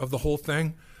of the whole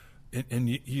thing, and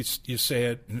you say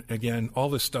it, and again, all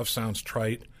this stuff sounds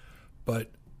trite,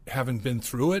 but having been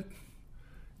through it,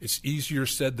 it's easier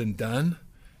said than done.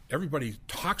 Everybody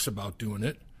talks about doing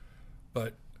it,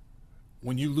 but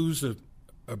when you lose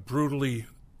a brutally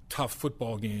tough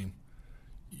football game,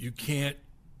 you can't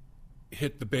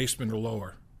hit the basement or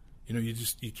lower. You know,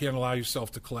 you can't allow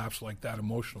yourself to collapse like that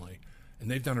emotionally. And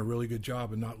they've done a really good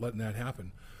job of not letting that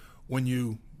happen. When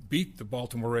you beat the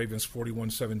Baltimore Ravens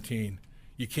 41-17,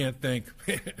 you can't think,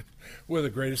 we're the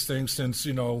greatest thing since,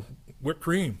 whipped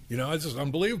cream. It's just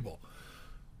unbelievable.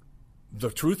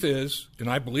 The truth is, and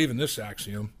I believe in this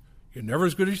axiom, you're never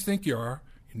as good as you think you are.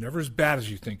 You're never as bad as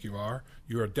you think you are.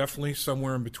 You are definitely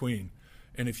somewhere in between.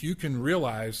 And if you can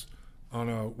realize on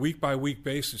a week-by-week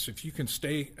basis, if you can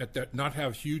stay at that, not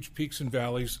have huge peaks and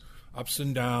valleys, ups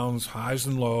and downs, highs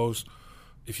and lows,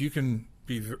 if you can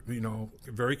be,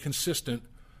 very consistent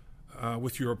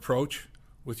with your approach,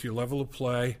 with your level of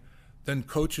play, then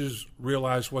coaches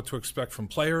realize what to expect from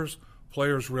players,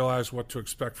 players realize what to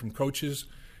expect from coaches,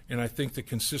 and I think the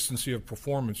consistency of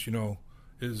performance,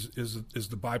 is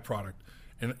the byproduct.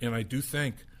 And I do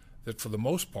think that for the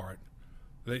most part,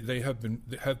 they have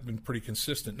been pretty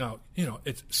consistent. Now,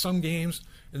 it's some games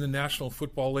in the National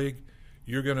Football League,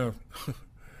 you're gonna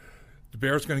the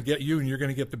Bear's going to get you, and you're going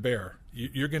to get the Bear.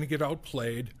 You're going to get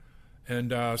outplayed,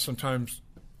 and sometimes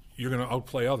you're going to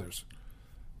outplay others.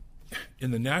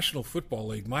 In the National Football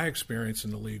League, my experience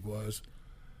in the league was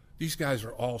these guys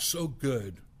are all so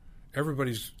good,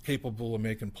 everybody's capable of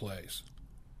making plays.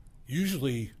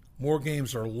 Usually more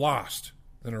games are lost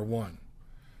than are won.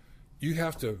 You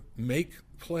have to make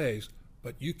plays,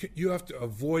 but you have to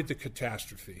avoid the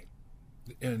catastrophe.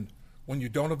 And when you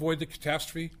don't avoid the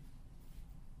catastrophe,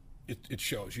 it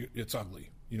shows. It's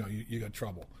ugly. You got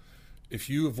trouble. If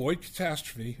you avoid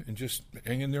catastrophe and just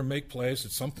hang in there and make plays,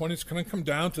 at some point it's going to come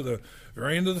down to the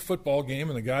very end of the football game,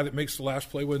 and the guy that makes the last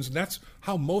play wins. And that's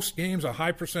how most games, a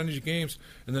high percentage of games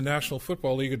in the National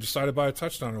Football League, are decided by a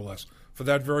touchdown or less for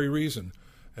that very reason.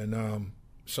 And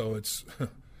so it's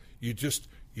you just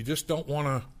don't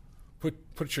want to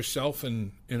put yourself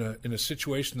in a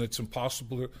situation that's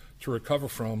impossible to recover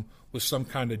from with some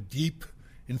kind of deep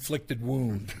inflicted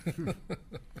wound.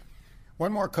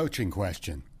 One more coaching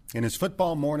question. In his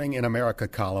Football Morning in America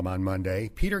column on Monday,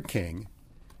 Peter King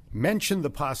mentioned the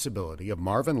possibility of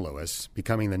Marvin Lewis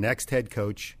becoming the next head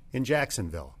coach in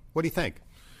Jacksonville. What do you think?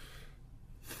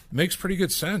 Makes pretty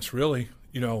good sense, really.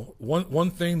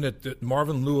 One thing that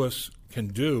Marvin Lewis can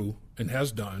do and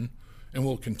has done and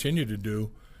will continue to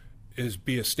do is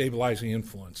be a stabilizing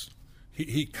influence.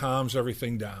 He calms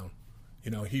everything down.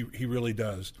 He really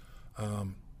does.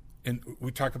 And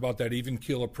we talk about that even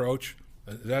keel approach.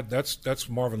 That's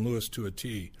Marvin Lewis to a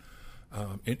T.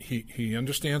 And he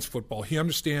understands football. He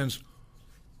understands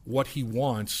what he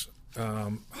wants,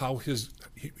 how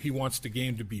he wants the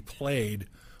game to be played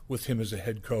with him as a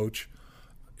head coach.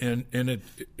 And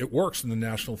it works in the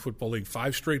National Football League.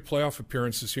 5 straight playoff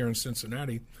appearances here in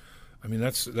Cincinnati. I mean,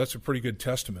 that's a pretty good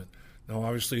testament. Now,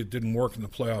 obviously, it didn't work in the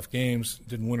playoff games.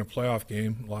 Didn't win a playoff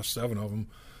game. Lost 7 of them,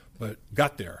 but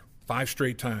got there 5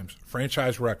 straight times.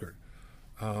 Franchise record.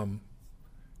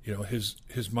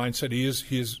 His mindset. He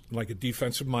is like a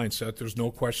defensive mindset. There's no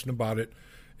question about it.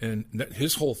 And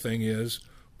his whole thing is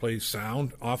play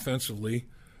sound offensively.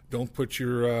 Don't put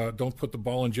the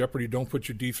ball in jeopardy. Don't put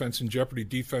your defense in jeopardy.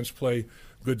 Defense play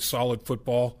good, solid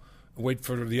football. Wait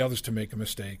for the others to make a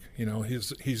mistake.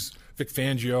 He's Vic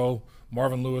Fangio,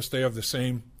 Marvin Lewis. They have the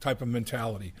same type of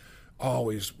mentality.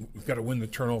 Always, we've got to win the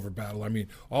turnover battle. I mean,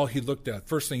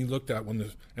 first thing he looked at when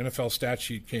the NFL stat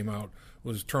sheet came out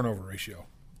was turnover ratio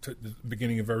to the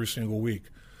beginning of every single week.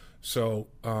 So,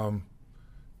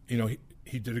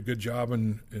 he did a good job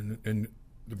in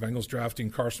the Bengals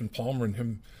drafting Carson Palmer and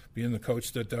him being the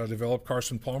coach that developed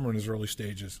Carson Palmer in his early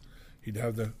stages. He'd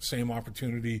have the same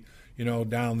opportunity,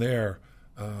 down there.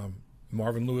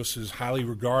 Marvin Lewis is highly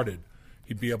regarded.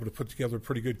 He'd be able to put together a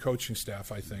pretty good coaching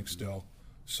staff, I think, still.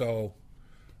 So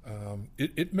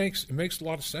it makes a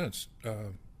lot of sense.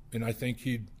 And I think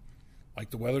he'd like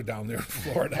the weather down there in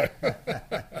Florida.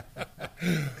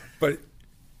 But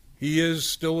he is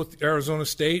still with Arizona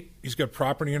State. He's got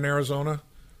property in Arizona.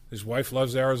 His wife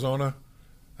loves Arizona.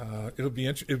 It would be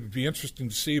interesting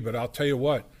to see, but I'll tell you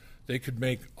what, they could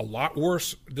make a lot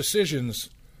worse decisions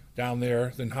down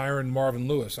there than hiring Marvin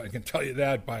Lewis. I can tell you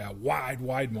that by a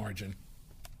wide margin.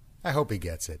 I hope he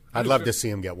gets it. I'd love to see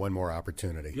him get one more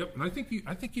opportunity. Yep, and I think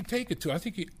he'd take it too. I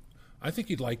think I think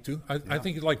he'd like to. I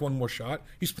think he'd like one more shot.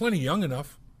 He's plenty young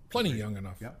enough.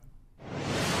 Yep.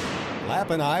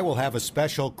 Lap and I will have a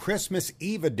special Christmas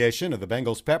Eve edition of the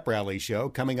Bengals Pep Rally Show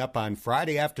coming up on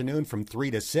Friday afternoon from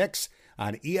 3 to 6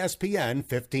 on ESPN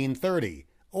 1530.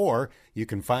 Or you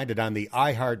can find it on the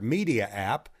iHeartMedia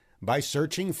app by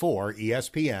searching for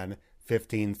ESPN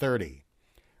 1530.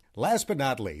 Last but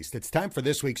not least, it's time for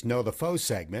this week's Know the Foe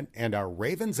segment, and our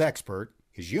Ravens expert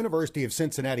is University of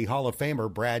Cincinnati Hall of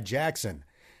Famer Brad Jackson.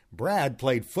 Brad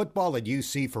played football at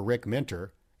UC for Rick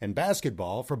Minter and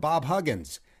basketball for Bob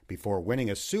Huggins before winning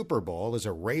a Super Bowl as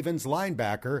a Ravens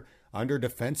linebacker under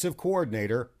defensive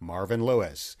coordinator Marvin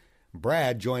Lewis.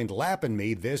 Brad joined Lapp and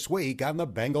me this week on the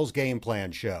Bengals Game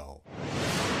Plan Show.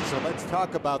 So let's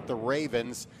talk about the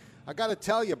Ravens. I got to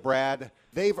tell you, Brad,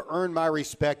 they've earned my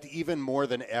respect even more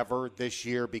than ever this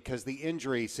year because the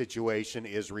injury situation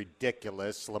is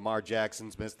ridiculous. Lamar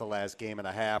Jackson's missed the last game and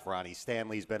a half. Ronnie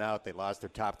Stanley's been out. They lost their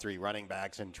top 3 running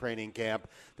backs in training camp.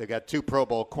 They've got 2 Pro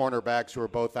Bowl cornerbacks who are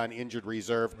both on injured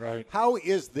reserve. Right. How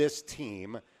is this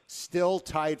team still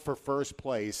tied for first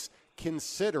place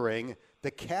considering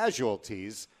the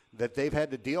casualties that they've had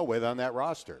to deal with on that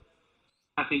roster?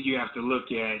 I think you have to look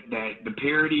at that the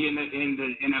parity in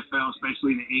the NFL,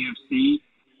 especially in the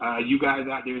AFC. You guys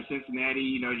out there in Cincinnati,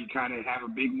 you kind of have a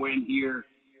big win here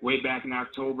way back in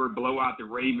October, blow out the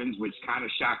Ravens, which kind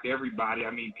of shocked everybody. I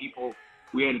mean,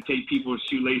 we had to take people's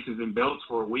shoelaces and belts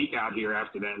for a week out here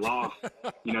after that loss,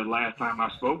 the last time I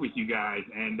spoke with you guys.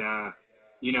 And,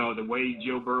 the way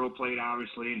Joe Burrow played,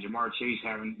 obviously, and Jamar Chase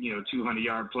having,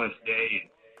 200-yard plus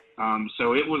day.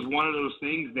 So it was one of those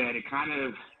things that it kind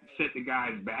of set the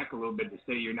guys back a little bit to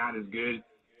say you're not as good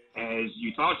as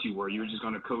you thought you were. You were just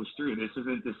going to coast through. This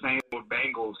isn't the same old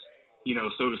Bengals,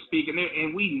 so to speak.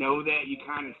 And we know that. You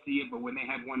kind of see it, but when they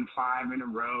had won 5 in a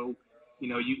row,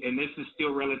 and this is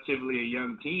still relatively a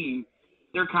young team,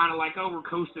 they're kind of like, oh, we're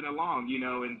coasting along,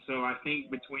 and so I think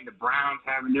between the Browns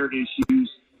having their issues,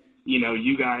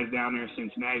 you guys down there in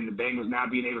Cincinnati and the Bengals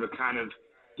not being able to kind of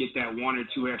get that 1 or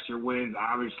 2 extra wins,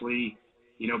 obviously,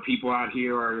 people out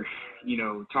here are,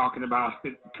 talking about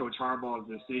Coach Harbaugh's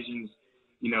decisions,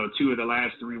 2 of the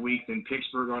last 3 weeks in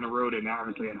Pittsburgh on the road and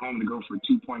obviously at home to go for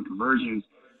 2-point conversions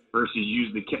versus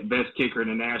use the best kicker in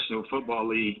the National Football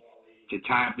League to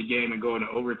tie up the game and go into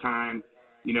overtime.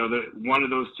 One of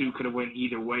those 2 could have went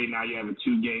either way. Now you have a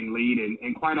 2-game lead.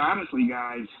 And quite honestly,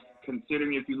 guys,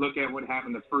 considering if you look at what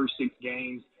happened the first 6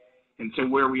 games and to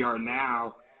where we are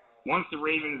now, once the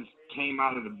Ravens came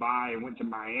out of the bye and went to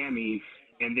Miami,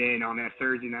 and then on that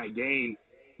Thursday night game,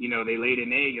 they laid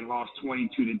an egg and lost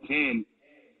 22-10.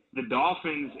 The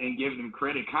Dolphins, and give them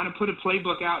credit, kind of put a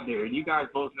playbook out there. And you guys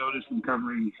both know this from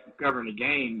covering the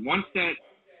game. Once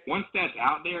that's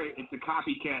out there, it's a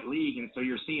copycat league, and so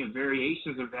you're seeing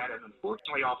variations of that. And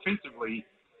unfortunately, offensively,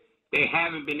 they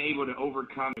haven't been able to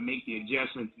overcome and make the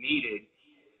adjustments needed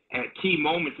at key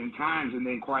moments and times. And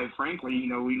then, quite frankly,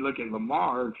 we look at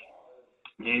Lamar,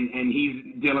 and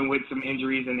he's dealing with some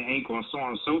injuries in the ankle and so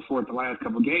on and so forth the last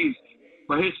couple of games.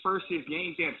 But his first 6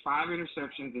 games, he had 5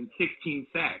 interceptions and 16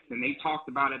 sacks. And they talked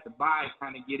about at the bye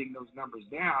kind of getting those numbers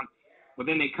down. But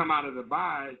then they come out of the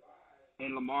bye,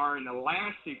 and Lamar in the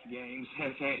last 6 games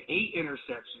has had 8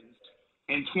 interceptions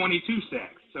and 22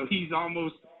 sacks. So he's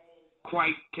almost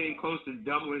came close to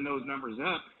doubling those numbers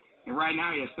up. And right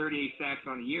now he has 38 sacks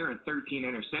on the year and 13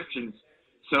 interceptions.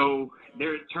 So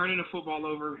they're turning the football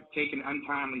over, taking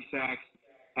untimely sacks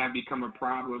have become a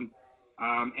problem.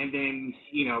 And then,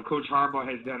 Coach Harbaugh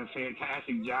has done a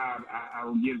fantastic job. I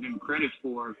will give him credit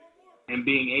for and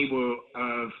being able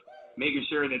of making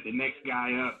sure that the next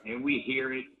guy up, and we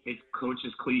hear it, it's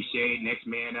coach's cliche, next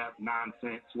man up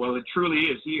nonsense. Well, it truly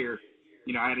is here.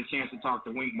 I had a chance to talk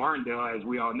to Wink Martindale, as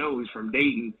we all know, who's from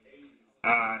Dayton,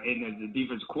 and as the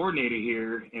defensive coordinator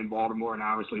here in Baltimore, and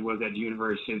obviously was at the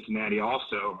University of Cincinnati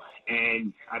also.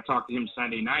 And I talked to him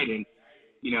Sunday night, and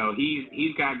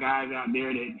he's got guys out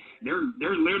there that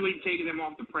they're literally taking them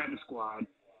off the practice squad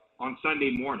on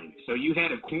Sunday morning. So you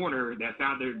had a corner that's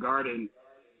out there guarding,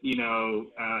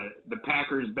 the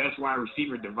Packers' best wide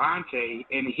receiver, Devontae,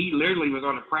 and he literally was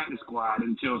on the practice squad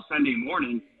until Sunday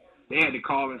morning. They had to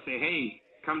call and say, hey,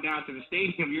 come down to the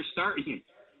stadium, you're starting.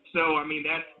 So, I mean,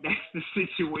 that's the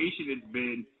situation it's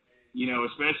been,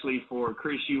 especially for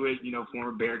Chris Hewitt,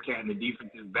 former Bearcat and the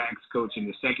defensive backs coach and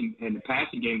the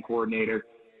passing game coordinator.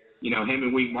 Him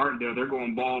and Wink Martindale, they're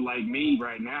going bald like me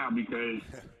right now because,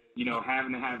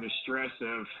 having to have the stress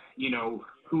of,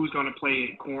 who's going to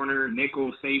play at corner,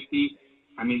 nickel, safety.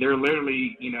 I mean, they're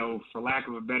literally, for lack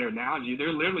of a better analogy,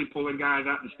 they're literally pulling guys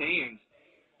out the stands,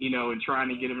 and trying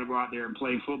to get them to go out there and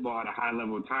play football at a high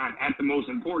level of time at the most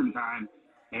important time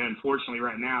And unfortunately,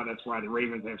 right now, that's why the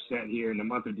Ravens have sat here in the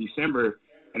month of December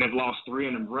and have lost 3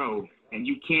 in a row. And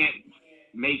you can't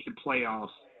make the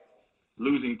playoffs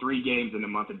losing 3 games in the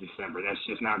month of December. That's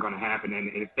just not going to happen. And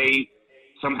if they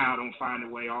somehow don't find a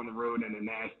way on the road in a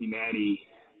nasty natty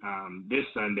this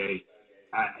Sunday,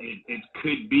 it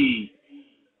could be,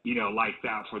 lights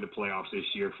out for the playoffs this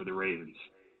year for the Ravens.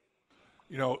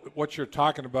 What you're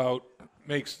talking about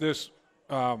makes this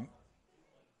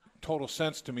total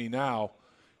sense to me now.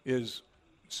 Is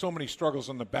so many struggles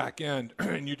on the back end,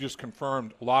 and you just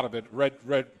confirmed a lot of it, read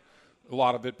a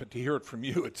lot of it, but to hear it from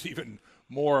you, it's even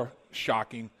more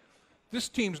shocking. This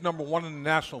team's number 1 in the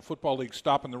National Football League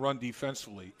stopping the run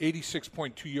defensively,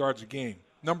 86.2 yards a game,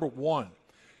 number 1.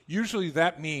 Usually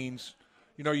that means,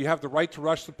 you have the right to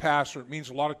rush the passer. It means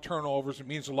a lot of turnovers. It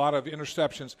means a lot of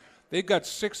interceptions. They've got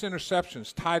 6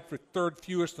 interceptions, tied for 3rd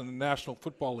fewest in the National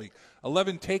Football League.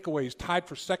 11 takeaways, tied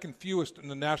for 2nd fewest in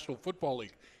the National Football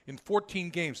League in 14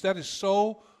 games. That is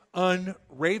so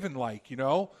un-Raven-like,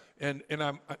 And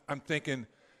I'm thinking,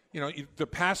 the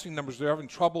passing numbers, they're having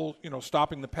trouble,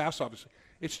 stopping the pass, obviously.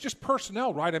 It's just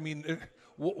personnel, right? I mean,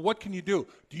 what can you do?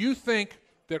 Do you think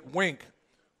that Wink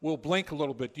will blink a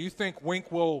little bit? Do you think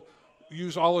Wink will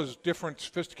use all his different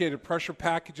sophisticated pressure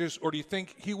packages, or do you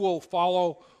think he will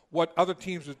follow what other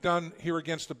teams have done here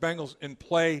against the Bengals and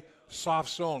play soft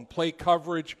zone, play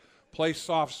coverage, play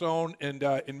soft zone, and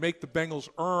make the Bengals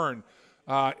earn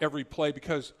every play?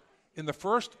 Because in the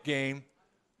first game,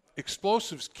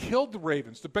 explosives killed the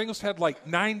Ravens. The Bengals had like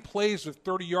 9 plays of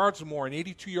 30 yards or more, an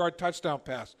 82-yard touchdown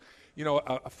pass,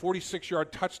 a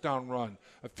 46-yard touchdown run,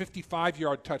 a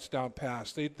 55-yard touchdown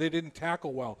pass. They didn't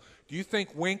tackle well. Do you think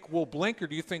Wink will blink, or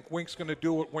do you think Wink's going to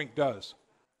do what Wink does?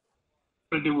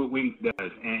 To do what Wink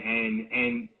does,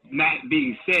 and that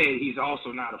being said, he's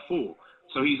also not a fool.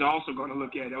 So he's also going to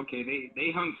look at, okay,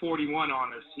 they hung 41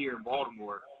 on us here in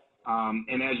Baltimore,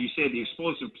 and as you said, the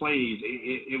explosive plays,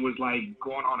 it was like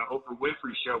going on an Oprah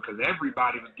Winfrey show because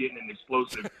everybody was getting an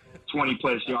explosive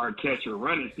 20-plus yard catch or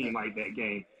run, it seemed like that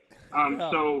game.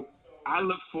 So I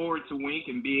look forward to Wink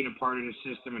and being a part of the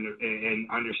system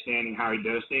and understanding how he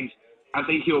does things. I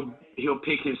think he'll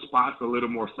pick his spots a little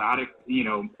more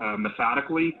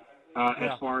methodically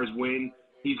as far as when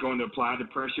he's going to apply the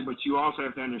pressure. But you also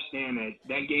have to understand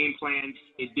that game plan,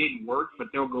 it didn't work, but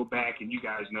they'll go back, and you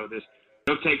guys know this.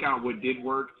 They'll take out what did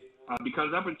work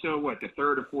because up until, the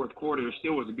 3rd or 4th quarter, there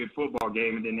still was a good football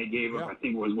game, and then they gave up, I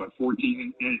think it was,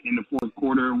 14 in the 4th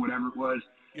quarter or whatever it was.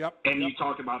 And you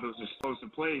talked about those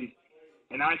explosive plays.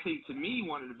 And I think, to me,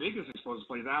 one of the biggest explosive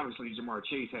plays, obviously, Jamar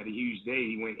Chase had a huge day.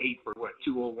 He went 8 for,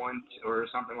 201 or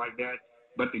something like that.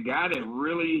 But the guy that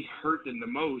really hurt them the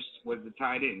most was the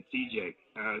tight end, CJ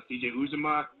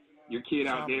Uzomah, your kid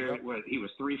out there. He was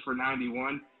 3 for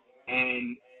 91.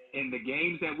 And in the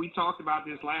games that we talked about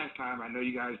this last time, I know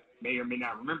you guys may or may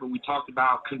not remember, we talked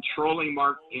about controlling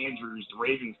Mark Andrews, the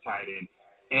Ravens tight end.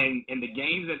 And in the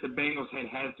games that the Bengals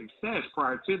had success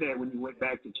prior to that, when you went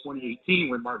back to 2018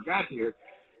 when Mark got here,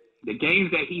 the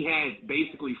games that he had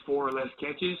basically 4 or less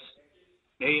catches,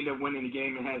 they ended up winning the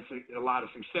game and had a lot of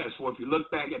success. Well, if you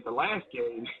look back at the last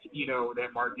game,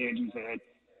 that Mark Andrews had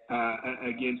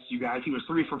against you guys, he was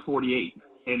 3 for 48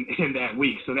 in that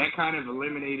week. So that kind of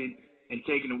eliminated and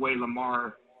taken away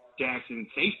Lamar Jackson's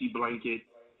safety blanket,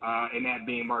 and that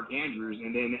being Mark Andrews.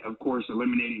 And then, of course,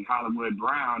 eliminating Hollywood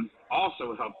Brown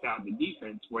also helped out the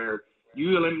defense, where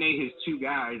you eliminate his 2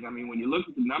 guys. I mean, when you look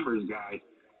at the numbers, guys,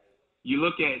 you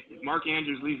look at Mark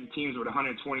Andrews leads the teams with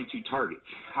 122 targets.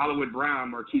 Hollywood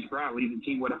Brown, Marquise Brown, leads the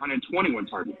team with 121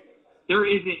 targets. There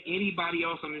isn't anybody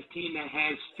else on this team that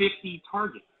has 50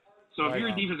 targets. So if you're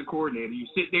a defensive coordinator, you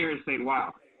sit there and say,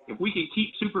 wow, if we can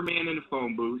keep Superman in the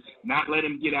phone booth, not let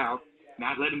him get out,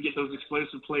 not let him get those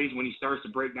explosive plays when he starts to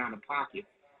break down the pocket,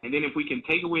 and then if we can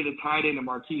take away the tight end of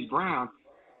Marquise Brown,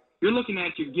 you're looking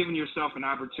at you're giving yourself an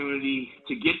opportunity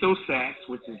to get those sacks,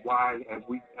 which is why,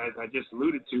 as I just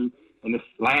alluded to, in the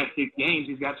last 6 games,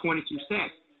 he's got 22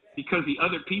 sacks. Because the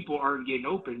other people aren't getting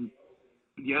open,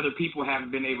 the other people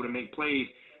haven't been able to make plays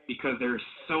because they're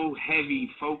so heavy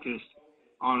focused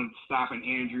on stopping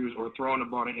Andrews or throwing the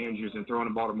ball to Andrews and throwing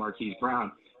the ball to Marquise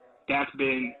Brown. That's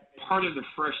been part of the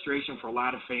frustration for a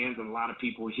lot of fans and a lot of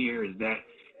people here, is that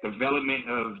development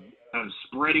of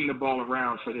spreading the ball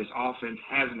around for this offense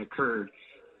hasn't occurred.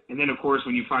 And then, of course,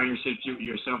 when you find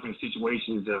yourself in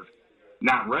situations of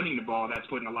not running the ball, that's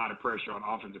putting a lot of pressure on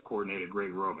offensive coordinator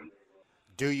Greg Roman.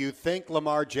 Do you think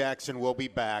Lamar Jackson will be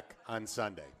back on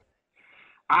Sunday?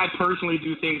 I personally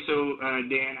do think so,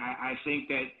 Dan. I think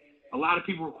that a lot of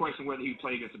people were questioning whether he'd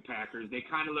play against the Packers. They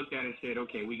kind of looked at it and said,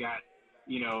 okay, we got,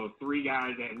 three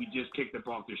guys that we just picked up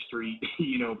off the street,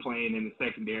 playing in the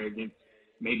secondary against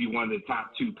maybe one of the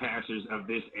top two passers of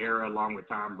this era, along with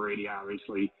Tom Brady,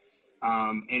 obviously.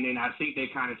 And then I think they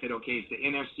kind of said, okay, it's the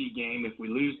NFC game. If we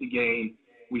lose the game,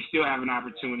 we still have an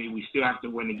opportunity. We still have to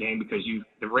win the game because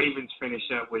the Ravens finish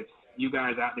up with you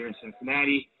guys out there in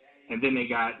Cincinnati, and then they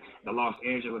got the Los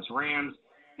Angeles Rams,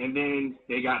 and then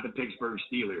they got the Pittsburgh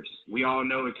Steelers. We all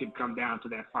know it could come down to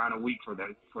that final week for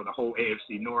the whole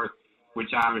AFC North, which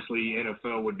obviously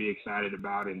NFL would be excited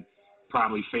about and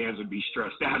probably fans would be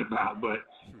stressed out about. But,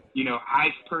 I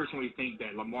personally think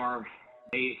that Lamar,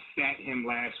 they sat him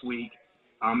last week,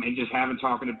 and just having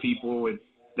talking to people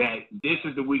that this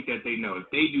is the week that they know. If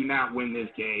they do not win this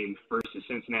game versus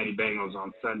Cincinnati Bengals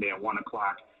on Sunday at 1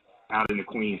 o'clock out in the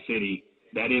Queen City,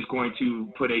 that is going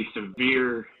to put a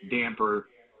severe damper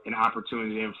and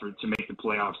opportunity in to make the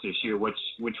playoffs this year, which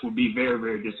will be very,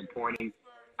 very disappointing.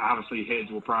 Obviously,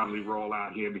 heads will probably roll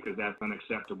out here because that's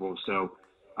unacceptable. So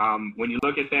when you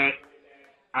look at that,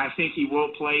 I think he will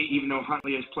play, even though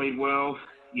Huntley has played well.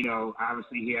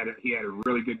 Obviously he had a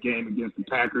really good game against the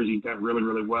Packers. He's done really,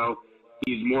 really well.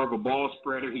 He's more of a ball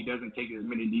spreader. He doesn't take as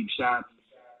many deep shots.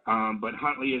 But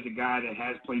Huntley is a guy that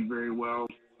has played very well,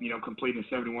 completing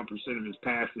 71% of his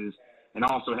passes, and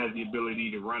also has the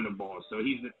ability to run the ball. So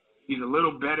he's a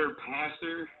little better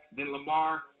passer than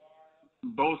Lamar.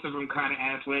 Both of them kind of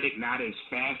athletic, not as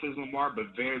fast as Lamar, but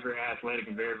very, very athletic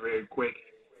and very, very quick.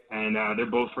 And they're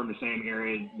both from the same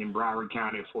area in Broward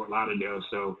County, Fort Lauderdale.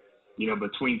 So,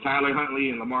 between Tyler Huntley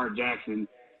and Lamar Jackson,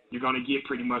 you're going to get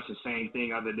pretty much the same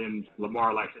thing, other than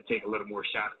Lamar likes to take a little more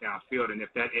shots downfield. And if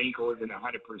that ankle isn't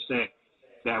 100%,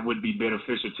 that would be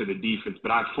beneficial to the defense.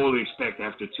 But I fully expect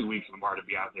after 2 weeks Lamar to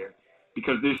be out there,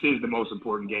 because this is the most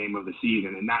important game of the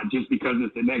season. And not just because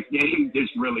it's the next game, this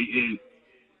really is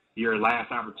your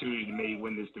last opportunity to maybe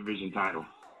win this division title.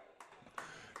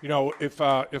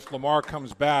 If Lamar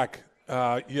comes back,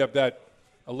 you have that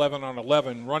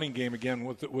 11-on-11 running game again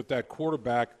with that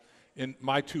quarterback. And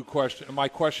my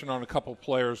question on a couple of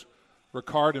players,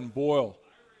 Ricard and Boyle.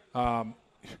 To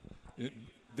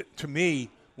me,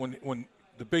 when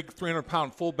the big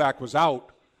 300-pound fullback was out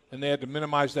and they had to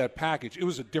minimize that package, it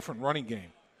was a different running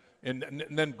game. And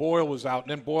then Boyle was out,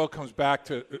 and then Boyle comes back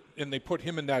and they put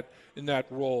him in that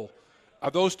role. Are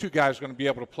those two guys going to be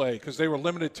able to play? Because they were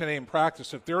limited today in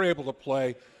practice. If they're able to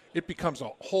play, it becomes a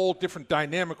whole different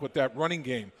dynamic with that running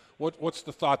game. What's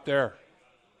the thought there?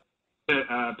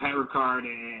 Pat Ricard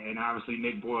and obviously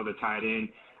Nick Boyle, the tight end.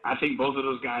 I think both of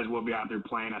those guys will be out there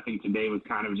playing. I think today was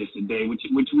kind of just a day, which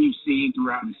we've seen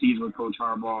throughout the season with Coach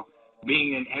Harbaugh.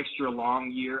 Being an extra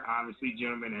long year, obviously,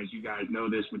 gentlemen, as you guys know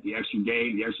this, with the extra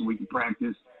game, the extra week of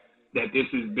practice, that this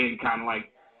has been kind of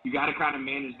like, you got to kind of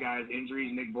manage guys'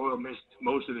 injuries. Nick Boyle missed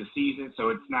most of the season, so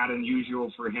it's not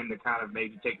unusual for him to kind of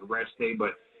maybe take a rest day.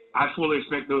 But I fully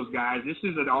expect those guys. This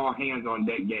is an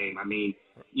all-hands-on-deck game. I mean,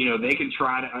 they can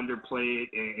try to underplay it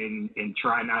and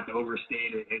try not to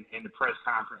overstate it in the press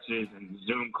conferences and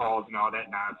Zoom calls and all that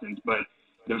nonsense. But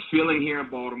the feeling here in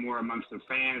Baltimore amongst the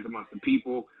fans, amongst the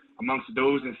people, amongst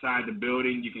those inside the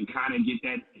building, you can kind of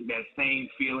get that same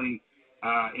feeling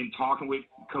in talking with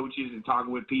coaches and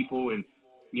talking with people, and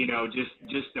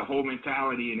just the whole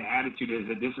mentality and the attitude is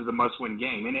that this is a must-win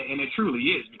game, and it truly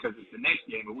is, because it's the next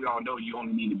game. But we all know you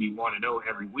only need to be 1-0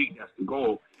 every week. That's the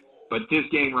goal. But this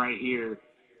game right here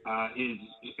is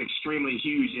extremely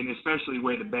huge, and especially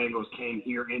where the Bengals came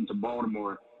here into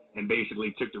Baltimore and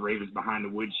basically took the Ravens behind the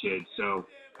woodshed. So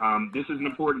this is an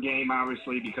important game,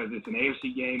 obviously, because it's an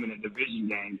AFC game and a division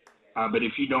game. But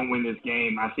if you don't win this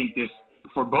game, I think this,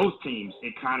 for both teams,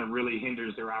 it kind of really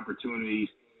hinders their opportunities.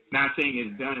 Not saying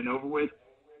it's done and over with,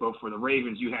 but for the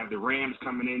Ravens, you have the Rams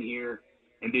coming in here,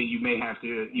 and then you may have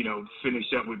to, finish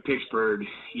up with Pittsburgh.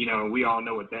 We all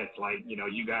know what that's like.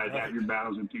 You guys have your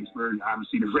battles in Pittsburgh.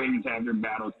 Obviously, the Ravens have their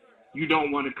battles. You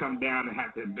don't want to come down and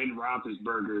have to Ben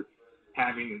Roethlisberger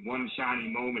having one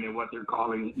shining moment in what they're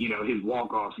calling, his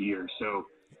walk-off year. So,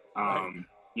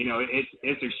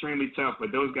 it's extremely tough.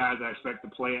 But those guys, I expect to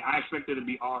play. I expect it to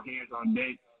be all hands on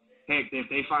deck. Heck, if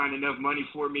they find enough money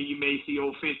for me, you may see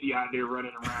old 50 out there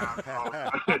running around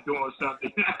doing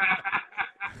something.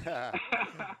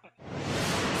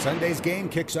 Sunday's game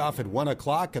kicks off at 1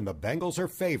 o'clock, and the Bengals are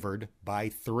favored by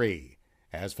 3.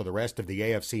 As for the rest of the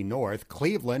AFC North,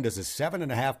 Cleveland is a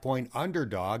 7.5-point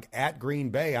underdog at Green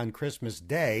Bay on Christmas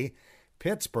Day.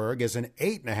 Pittsburgh is an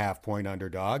 8.5-point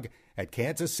underdog at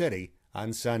Kansas City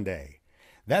on Sunday.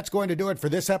 That's going to do it for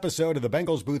this episode of the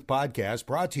Bengals Booth Podcast,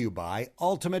 brought to you by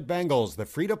Ultimate Bengals, the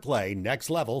free-to-play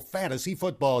next-level fantasy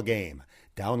football game.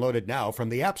 Download it now from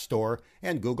the App Store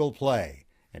and Google Play.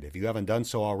 And if you haven't done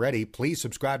so already, please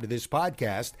subscribe to this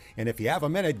podcast. And if you have a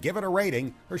minute, give it a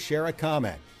rating or share a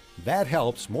comment. That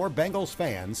helps more Bengals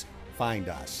fans find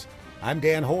us. I'm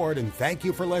Dan Hoard, and thank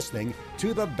you for listening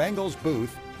to the Bengals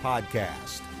Booth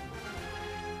Podcast.